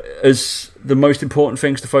 But as the most important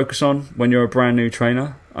things to focus on when you're a brand new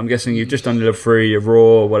trainer, I'm guessing you've just done level 3, your raw,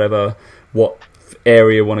 or whatever. What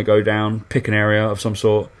area you want to go down, pick an area of some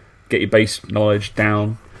sort, get your base knowledge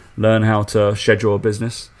down, learn how to schedule a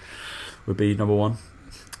business would be number one.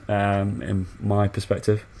 In my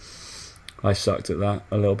perspective, I sucked at that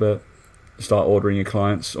a little bit. Start ordering your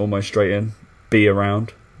clients almost straight in, be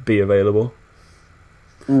around, be available.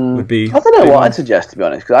 Would be. I don't know what I'd suggest, to be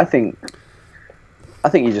honest, because I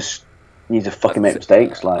think you just need to fucking make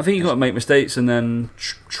mistakes. Like, I think you got to make mistakes and then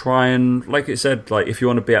try and, like it said, like if you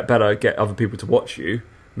want to be better, get other people to watch you.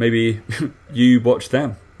 Maybe you watch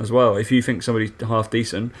them as well. If you think somebody's half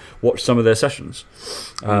decent, watch some of their sessions.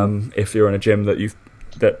 If you're in a gym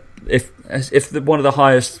if one of the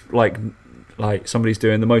highest, like somebody's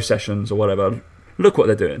doing the most sessions or whatever, look what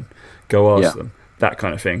they're doing. Go ask them. That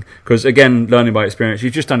kind of thing. Because again, learning by experience.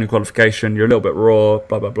 You've just done your qualification. You're a little bit raw.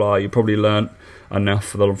 Blah blah blah. You probably learned enough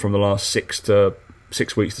from the last 6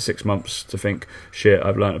 weeks to 6 months to think, shit,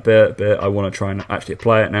 I've learned a bit. I want to try and actually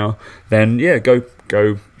apply it now. Then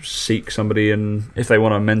go seek somebody, and if they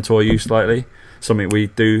want to mentor you slightly, something we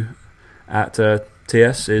do at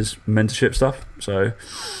TS is mentorship stuff. So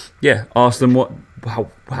yeah, ask them how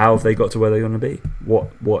have they got to where they want to be.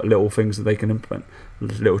 What little things that they can implement,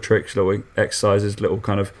 little tricks, little exercises, little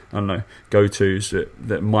kind of, I don't know, go-tos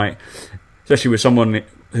that might, especially with someone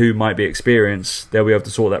who might be experienced, they'll be able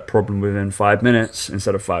to sort that problem within 5 minutes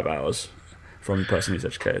instead of 5 hours from the person who's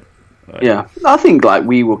educated. Yeah, I think like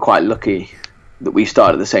we were quite lucky that we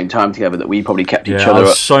started at the same time together, that we probably kept each other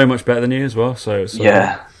up. So much better than you as well. So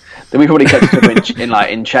yeah, that we probably kept each other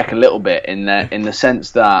in check a little bit in the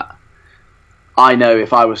sense that I know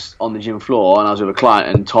if I was on the gym floor and I was with a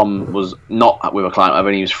client and Tom was not with a client,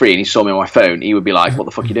 and he was free and he saw me on my phone, he would be like, "What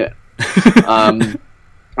the fuck are you doing?" And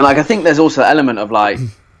like I think there's also an element of like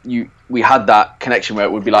we had that connection where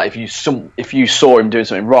it would be like if you saw him doing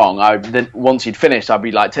something wrong, then once he'd finished, I'd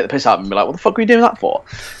be like take the piss out of him and be like, "What the fuck are you doing that for?"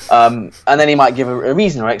 And then he might give a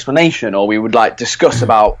reason or explanation, or we would like discuss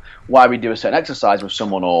about why we do a certain exercise with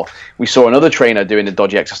someone, or we saw another trainer doing a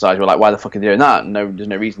dodgy exercise. We're like, "Why the fuck are you doing that?" And there's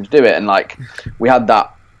no reason to do it. And like we had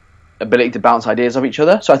that ability to bounce ideas off each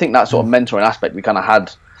other. So I think that sort of mentoring aspect we kind of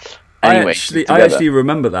had. Anyway, I actually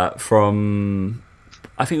remember that from,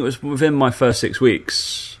 I think it was within my first 6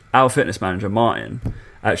 weeks. Our fitness manager, Martin,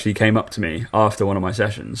 actually came up to me after one of my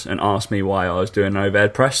sessions and asked me why I was doing an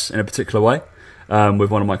overhead press in a particular way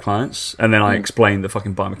with one of my clients. And then I explained the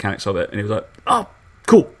fucking biomechanics of it. And he was like, "Oh,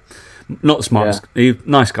 cool." Not the smartest,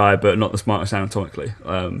 nice guy, but not the smartest anatomically.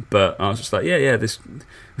 But I was just like, yeah, this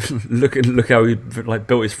look how he like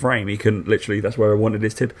built his frame. He couldn't literally, that's where I wanted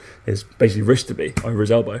his basically wrist to be, over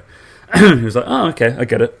his elbow. He was like, "Oh, okay, I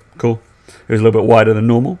get it. Cool." It was a little bit wider than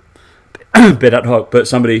normal. Bit ad hoc, but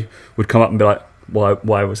somebody would come up and be like,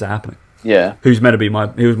 why was that happening? Yeah. Who's meant to be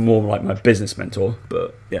he was more like my business mentor,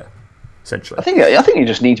 but yeah, essentially. I think you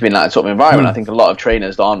just need to be in that sort of environment. I think a lot of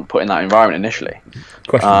trainers aren't put in that environment initially.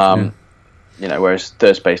 Questions, whereas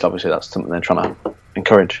third space, obviously that's something they're trying to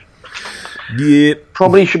encourage. Yeah.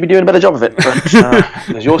 Probably should be doing a better job of it, but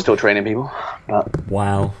because you're still training people. But.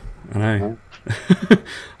 Wow. I know.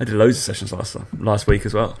 I did loads of sessions last week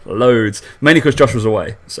as well. Loads. Mainly because Josh was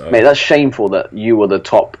away. So. Mate, that's shameful that you were the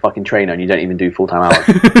top fucking trainer and you don't even do full-time hours.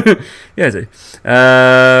 Yeah, I do.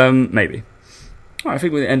 Maybe. Right, I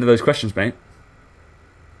think we're at the end of those questions, mate.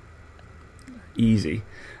 Easy.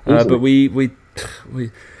 But we're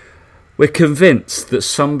convinced that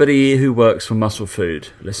somebody who works for Muscle Food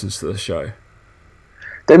listens to the show.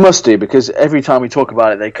 They must do, because every time we talk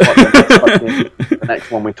about it, they cut the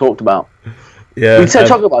next one we talked about. Yeah, we said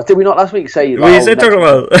chocolate bars, did we not last week? Say we said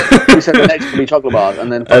chocolate bars. We said the next will be chocolate bars, and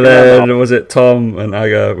then was it Tom and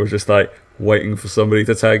Aga was just like waiting for somebody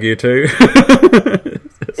to tag you too.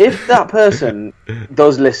 If that person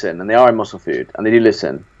does listen, and they are in Muscle Food, and they do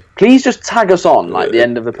listen, please just tag us on like the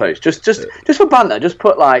end of the post, just for banter. Just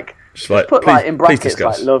put like in brackets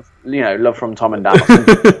like love from Tom and Dan,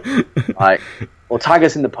 like. Or tag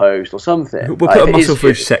us in the post or something. We'll put a Muscle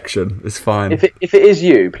Food section. It's fine. If it is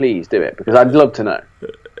you, please do it, because I'd love to know.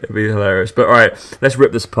 It'd be hilarious. But all right, let's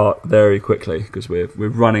rip this apart very quickly, because we're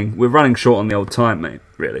running short on the old time, mate.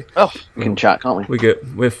 Really. Oh, we can chat, can't we?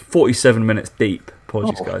 We're 47 minutes deep.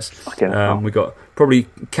 Apologies, guys. We got probably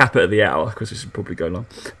cap it at the hour, because this will probably go long.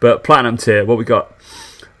 But platinum tier, what we got?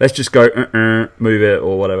 Let's just go move it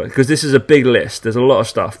or whatever, because this is a big list. There's a lot of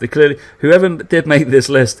stuff. They clearly, whoever did make this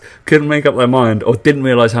list couldn't make up their mind or didn't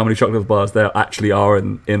realise how many chocolate bars there actually are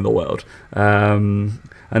in the world. And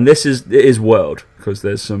it is world, because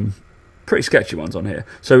there's some pretty sketchy ones on here.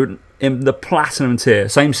 So in the platinum tier,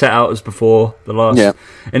 same set out as before the last. Yeah.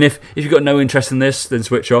 And if you've got no interest in this, then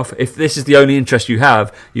switch off. If this is the only interest you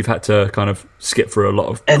have, you've had to kind of skip through a lot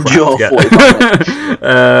of endure.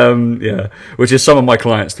 Yeah, which is some of my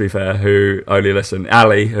clients, to be fair, who only listen.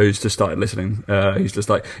 Ali, who's just started listening, he's just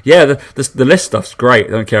like, yeah, the list stuff's great. I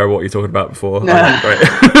don't care what you're talking about before. Great.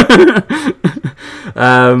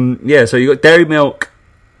 Yeah, so you got Dairy Milk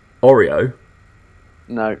Oreo.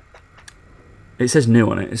 No. It says new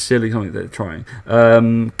on it. It's silly something they're trying.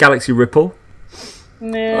 Galaxy Ripple.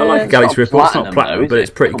 I like a Galaxy Ripple. It's not platinum, but it's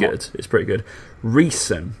pretty good. It's pretty good.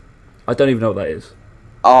 Reeson. I don't even know what that is.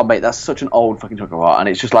 Oh, mate, that's such an old fucking chocolate bar, and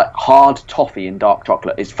it's just like hard toffee and dark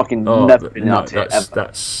chocolate. It's fucking never been in that tier,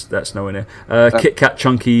 ever. That's nowhere near. Kit Kat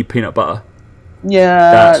Chunky Peanut Butter.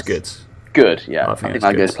 Yeah. That's good. Good, yeah. I think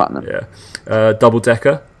that goes platinum. Yeah. Double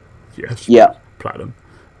Decker. Yes. Yeah. Platinum.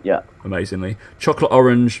 Yeah. Amazingly. Chocolate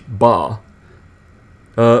Orange Bar.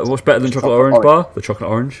 What's better than chocolate orange bar? The chocolate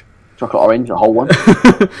orange. Chocolate orange, a whole one.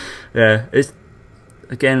 Yeah, it's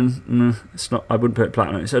again. It's not. I wouldn't put it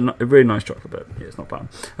platinum. It's a really nice chocolate, but yeah, it's not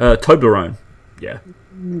platinum. Toblerone. Yeah.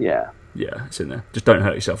 Yeah. Yeah, it's in there. Just don't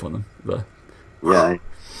hurt yourself on them. Yeah.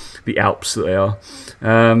 The Alps that they are.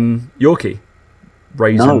 Yorkie.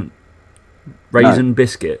 Raisin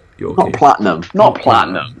biscuit. Yorkie. Not platinum. Not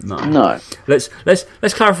platinum. No. Let's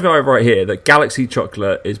clarify right here that Galaxy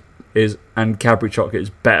chocolate is and Cadbury chocolate is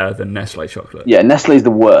better than Nestle chocolate. Yeah, Nestle's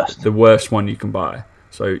the worst. The worst one you can buy.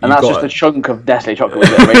 So and that's just a chunk of Nestle chocolate with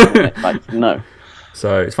a bit of raisin in it. Like, no.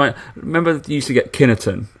 So it's fine. Remember you used to get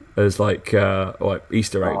Kinnerton as like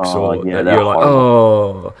Easter eggs, or yeah, you're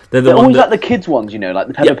like, they're always like the kids ones, like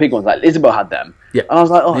the Peppa Pig ones. Like Isabel had them, and I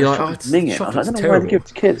was like, it's fucking minging. I was like, I don't know why they give it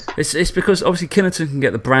to kids. It's because obviously Kinnerton can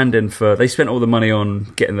get the branding for. They spent all the money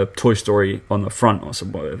on getting the Toy Story on the front or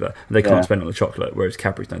something, whatever. And they can't spend on the chocolate, whereas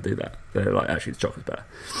Cadbury's don't do that. They're like, actually, the chocolate's better.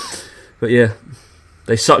 But yeah,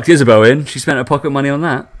 they sucked Isabel in. She spent her pocket money on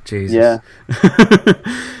that. Jesus. Yeah.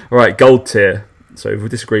 All right, gold tier. So we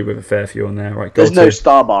disagree with a fair few on there, right? There's no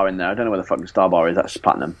Star Bar in there. I don't know where the fucking Star Bar is. That's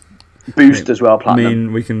platinum. Boost as well, platinum. I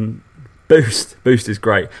mean, we can Boost. Boost is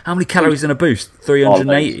great. How many calories in a Boost?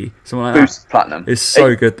 380, something like that. Boost platinum. It's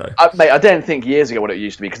so good though. Mate, I didn't think years ago what it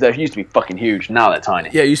used to be, because they used to be fucking huge. Now they're tiny.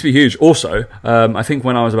 Yeah, it used to be huge. Also, I think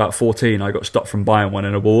when I was about 14, I got stopped from buying one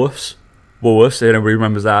in a Woolworths. Woolworths, nobody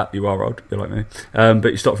remembers that. You are old, you're like me.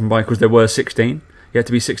 But you stopped from buying because there were 16. You had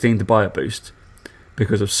to be 16 to buy a Boost,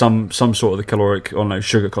 because of some sort of the caloric or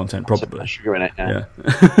sugar content, probably. Sugar in it, yeah.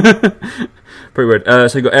 Pretty weird.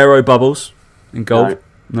 So you got Aero Bubbles in gold.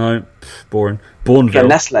 No, boring. Bourneville. Yeah,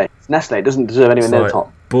 Nestle. It's Nestle. It doesn't deserve anyone near the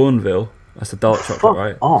top. Bourneville. That's the dark chocolate,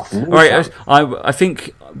 right? Oh, all right. I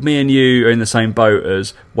think me and you are in the same boat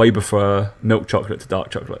as way prefer milk chocolate to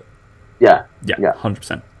dark chocolate. Yeah. Yeah.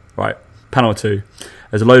 100%. Right. Panel 2.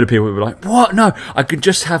 There's a load of people who were like, "What? No, I could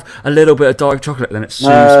just have a little bit of dark chocolate, then it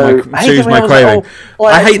soothes my craving."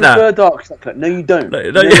 I hate that. Dark chocolate. No, you don't. No,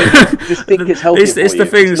 you just think it's healthy. It's the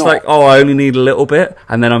thing. It's like, I only need a little bit,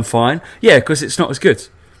 and then I'm fine. Yeah, because it's not as good.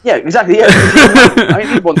 Yeah, exactly. Yeah,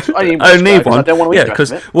 I need one. I need one. I don't want to eat the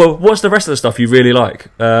rest of it. Well, what's the rest of the stuff you really like?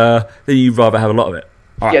 Then you'd rather have a lot of it.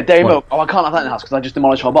 Right, yeah, dairy milk. Oh, I can't have that in the house because I just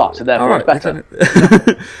demolished our bar, so therefore it's better.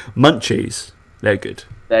 Munchies, they're good.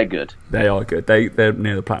 They're good. They are good. They're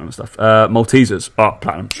near the platinum stuff. Maltesers,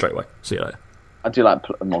 platinum straight away. See you later. I do like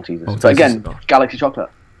Maltesers. But again, Galaxy chocolate.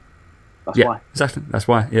 That's why. Exactly. That's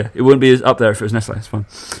why. Yeah, it wouldn't be up there if it was Nestle. It's fine.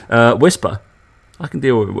 Whisper, I can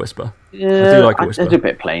deal with Whisper. Yeah, I do like a Whisper. They're a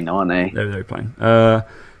bit plain, aren't they? They're very plain.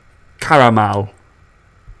 Caramel.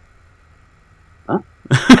 Huh?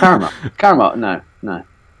 Caramel? No.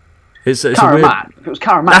 It's Caramac. If it was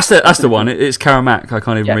Caramac, that's the one. It's Caramac. I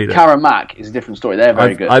can't even read it. Caramac is a different story. They're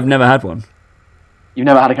very good. I've never had one. You've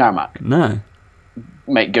never had a Caramac? No.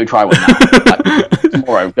 Mate, go try one now.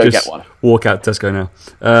 Tomorrow, go get one. Walk out Tesco now.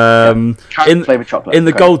 In flavoured chocolate. In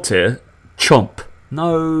the gold tier, Chomp.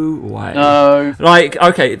 No way. No.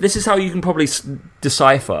 Okay, this is how you can probably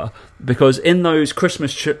decipher, because in those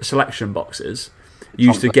Christmas selection boxes, you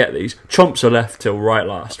used to get these. Chomps are left till right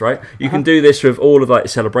last, right? You can do this with all of the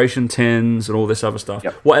celebration tins and all this other stuff.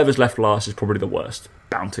 Yep. Whatever's left last is probably the worst.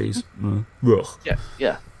 Bounties.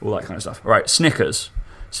 Yeah. All that kind of stuff. All right, Snickers.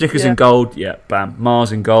 Snickers in gold, bam.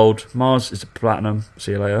 Mars in gold. Mars is a platinum.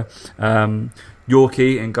 See you later.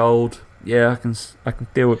 Yorkie in gold. Yeah, I can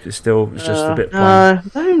deal with it still. It's just a bit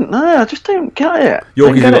plain. No, I just don't get it.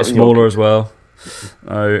 Yorkie's a lot smaller as well.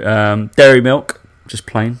 Dairy milk, just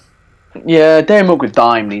plain. Yeah, dairy milk with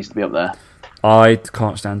Dime needs to be up there. I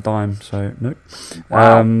can't stand Dime, so nope.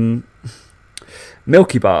 Wow.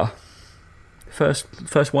 Milky Bar,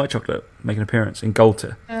 first white chocolate, make an appearance in gold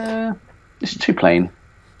tier. It's too plain.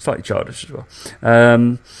 Slightly childish as well.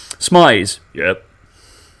 Smize, yep.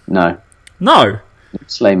 No.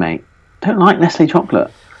 Slay, mate. Don't like Nestle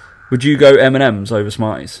chocolate. Would you go M&M's over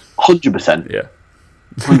Smize? 100%. Yeah.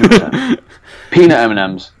 100%. Peanut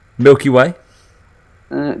M&M's. Milky Way.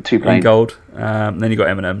 Too plain. In gold. Then you got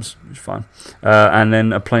M&M's, which is fine. And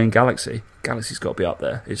then a plain Galaxy. Galaxy's got to be up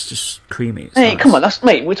there. It's just creamy. It's nice. Come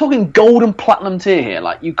on, we're talking gold and platinum tier here.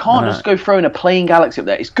 Like, you can't just go throwing a plain Galaxy up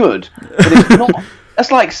there. It's good, but it's not. That's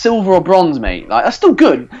like silver or bronze, mate. Like, that's still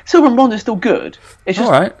good. Silver and bronze is still good. It's just,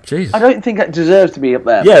 all right, jeez. I don't think that deserves to be up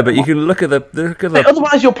there. Yeah, but you can look at the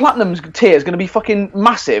otherwise, your platinum tier is going to be fucking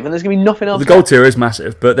massive, and there's going to be nothing else. The gold tier is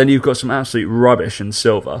massive, but then you've got some absolute rubbish in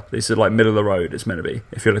silver. This is like middle of the road. It's meant to be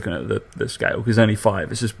if you're looking at the scale, because there's only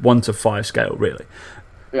 5. It's just 1 to 5 scale, really.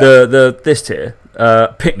 Yeah. This tier,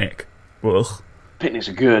 Picnic. Ugh. Picnics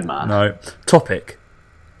are good, man. No. Topic.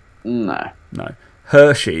 No.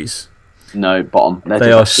 Hershey's. No, bottom.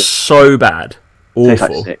 They are so bad.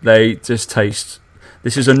 Awful. They just taste.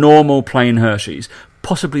 This is a normal plain Hershey's.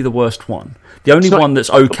 Possibly the worst one. The only one that's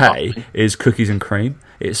okay is cookies and cream.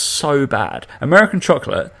 It's so bad. American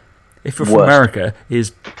chocolate, if you're from America,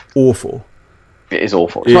 is awful. It is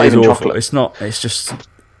awful. It's not even awful. chocolate. It's not. It's just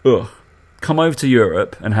ugh. Come over to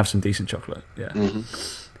Europe and have some decent chocolate. Yeah, and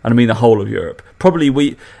I mean the whole of Europe. Probably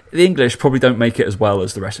the English probably don't make it as well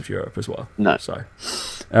as the rest of Europe as well. No. So,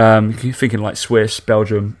 you're thinking like Swiss,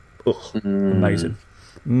 Belgium. Ugh,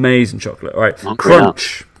 amazing chocolate. All right,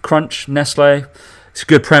 Crunch, Nestle. It's a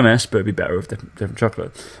good premise, but it'd be better with different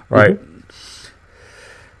chocolate. Right.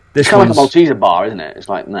 It's kind of like a Malteser bar, isn't it? It's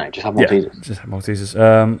like, no, just have Maltesers. Yeah, just have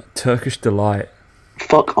Maltesers. Turkish Delight.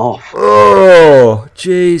 Fuck off. Oh,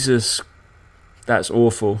 Jesus. That's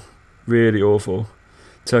awful. Really awful.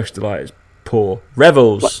 Turkish Delight is poor.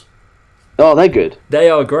 Revels. Oh, they're good. They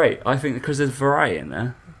are great. I think because there's variety in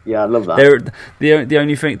there. Yeah, I love that. They're the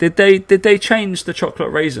only thing. Did they change the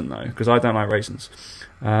chocolate raisin though? Because I don't like raisins.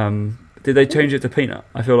 Did they change it to peanut?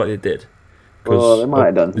 I feel like they did. Well, they might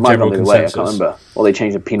have done. Might not be the way. I can't remember. Or they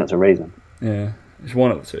changed the peanut to raisin. Yeah, it's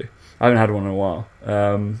one of the two. I haven't had one in a while.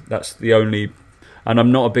 That's the only. And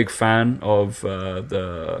I'm not a big fan of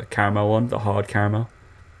the caramel one, the hard caramel.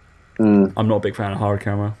 I'm not a big fan of hard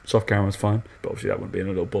caramel. Soft caramel's fine, but obviously that wouldn't be in a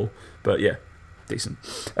little ball. But yeah, decent.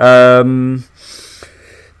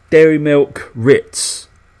 Dairy Milk Ritz.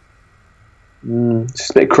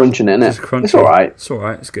 Just a bit of crunch in it, isn't it? Crunchy. It's all right. It's all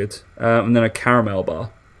right. It's good. And then a caramel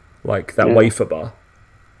bar, like that wafer bar.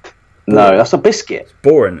 No, that's a biscuit. It's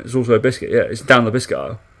boring. It's also a biscuit. Yeah, it's down the biscuit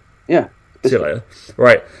aisle. Yeah. See you later.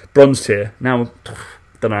 Right, bronze tier. Now,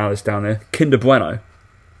 don't know how it's down there. Kinder Bueno.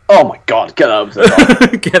 Oh my god, get that up to the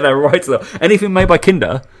top. Get that right to the top. Anything made by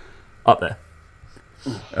Kinder, up there.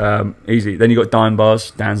 Easy. Then you got Dime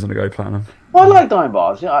Bars. Dan's gonna go platinum. Well, I like Dime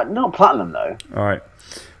Bars. Yeah, not platinum though. All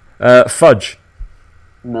right. Fudge.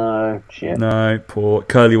 No, shit. No, poor.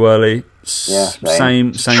 Curly Whirly.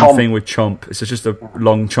 Same thing with Chomp. It's just a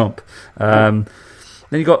long chomp. Then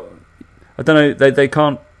you got. I don't know. They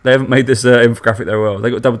can't. They haven't made this infographic very well. They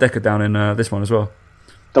got Double Decker down in this one as well.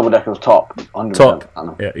 Double Decker's top. 100%.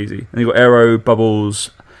 Top. Yeah, easy. And you got Aero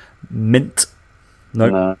Bubbles Mint.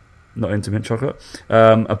 Nope. No. Not into mint chocolate.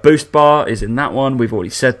 A Boost Bar is in that one. We've already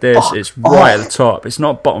said this. It's right at the top. It's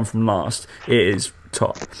not bottom from last. It is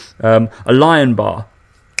top. A Lion Bar.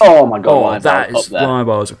 Oh my god, Lion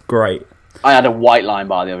Bars are great. I had a white Lion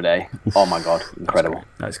Bar the other day. Oh my god, incredible.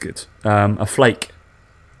 That's good. A Flake.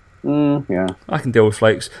 Yeah. I can deal with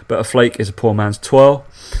flakes, but a flake is a poor man's twirl.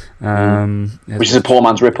 Which is a poor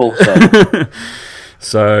man's ripple. So,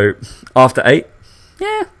 so after 8,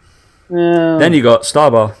 yeah. Then you got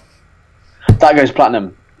Starbar. That goes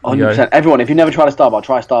platinum. 100%. Everyone, if you've never tried a Starbar,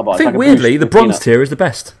 try a Starbar. I think weirdly, the bronze tier is the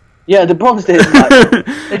best. Yeah, the bronze tier is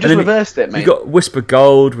they just reversed it, mate. You got Whisper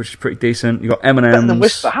Gold, which is pretty decent. You got M&M's. Better than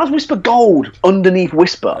Whisper. How's Whisper Gold underneath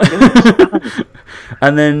Whisper?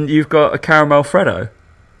 And then you've got a Caramel Freddo.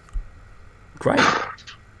 Great.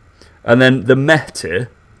 And then the meh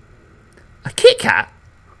tier, a Kit Kat.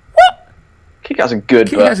 What? Kit Kats are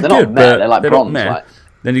good, but they're not meh. They're like bronze. Like.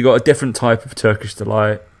 Then you got a different type of Turkish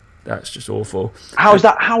Delight. That's just awful. How is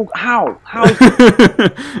that? How?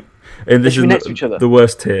 And this is next to each other. The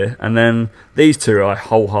worst tier. And then these two I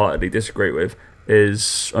wholeheartedly disagree with.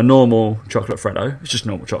 Is a normal chocolate Freddo. It's just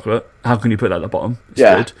normal chocolate. How can you put that at the bottom? It's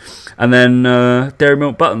good. And then Dairy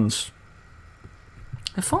Milk Buttons.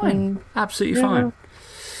 They're fine. Absolutely fine.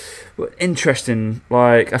 Well, interesting.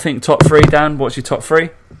 Like, I think top 3, Dan. What's your top 3?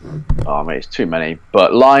 Oh, mate, it's too many.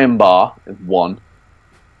 But Lion Bar is 1.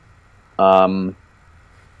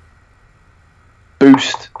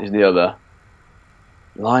 Boost is the other.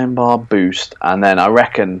 Lion Bar, Boost, and then I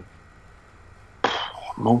reckon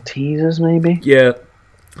Maltesers maybe. Yeah,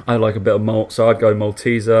 I like a bit of malt, so I'd go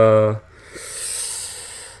Malteser.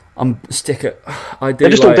 They're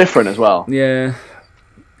just all different as well. Yeah,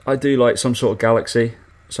 I do like some sort of Galaxy,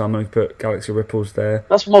 so I'm going to put Galaxy Ripples there.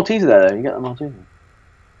 That's Malteser there, though. You get the Malteser.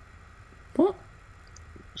 What?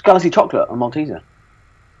 It's Galaxy Chocolate and Malteser.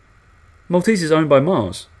 Malteser is owned by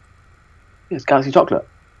Mars. Yeah, it's Galaxy Chocolate.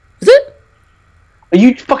 Is it? Are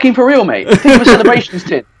you fucking for real, mate? Think of a celebrations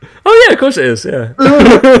tin. Oh yeah, of course it is. Yeah.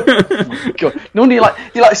 Oh my God. No wonder you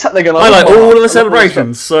like sat there going. I like all of the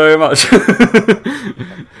celebrations so much.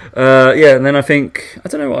 Yeah, and then I think I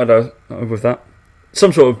don't know what I'd do with that.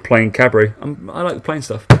 Some sort of plain Cadbury. I like the plain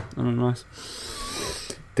stuff. I don't know, nice,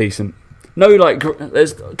 decent. No, like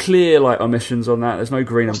there's clear like omissions on that. There's no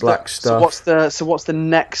green and black stuff. So what's the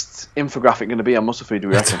next infographic going to be on Muscle Food? Do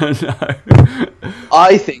we reckon? I don't know.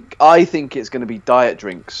 I think it's going to be diet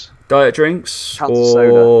drinks. Diet drinks Cans or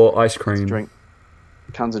of soda. ice cream.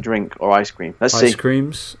 Cans of drink or ice cream. Let's see.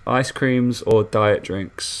 Ice creams or diet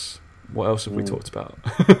drinks. What else have we talked about?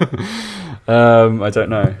 I don't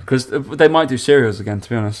know because they might do cereals again. To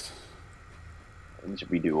be honest,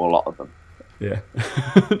 We do a lot of them. Yeah.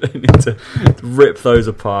 They need to rip those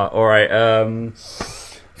apart. All right. I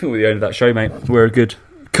think we're the end of that show, mate. We're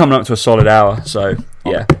coming up to a solid hour. So,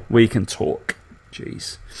 yeah, we can talk.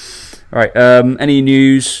 Jeez. All right. Any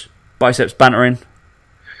news? Biceps bantering?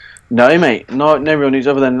 No, mate. No real news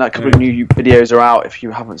other than that couple of new videos are out. If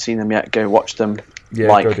you haven't seen them yet, go watch them. Yeah,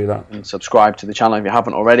 like go do that. And subscribe to the channel if you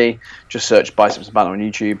haven't already. Just search Biceps and Banter on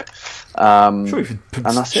YouTube. Sure, if you and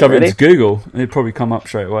that's shove it into Google, it'd probably come up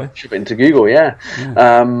straight away. Shove it into Google, yeah.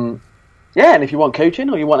 And if you want coaching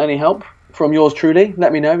or you want any help from yours truly,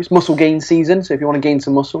 let me know. It's muscle gain season, so if you want to gain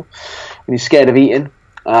some muscle and you're scared of eating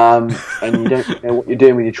and you don't know what you're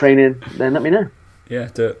doing with your training, then let me know. Yeah,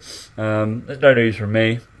 do it. There's no news from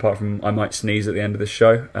me, apart from I might sneeze at the end of this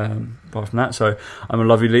show. Apart from that, so I'm a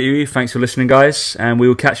lovely Lee. Thanks for listening, guys, and we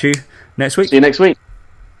will catch you next week. See you next week.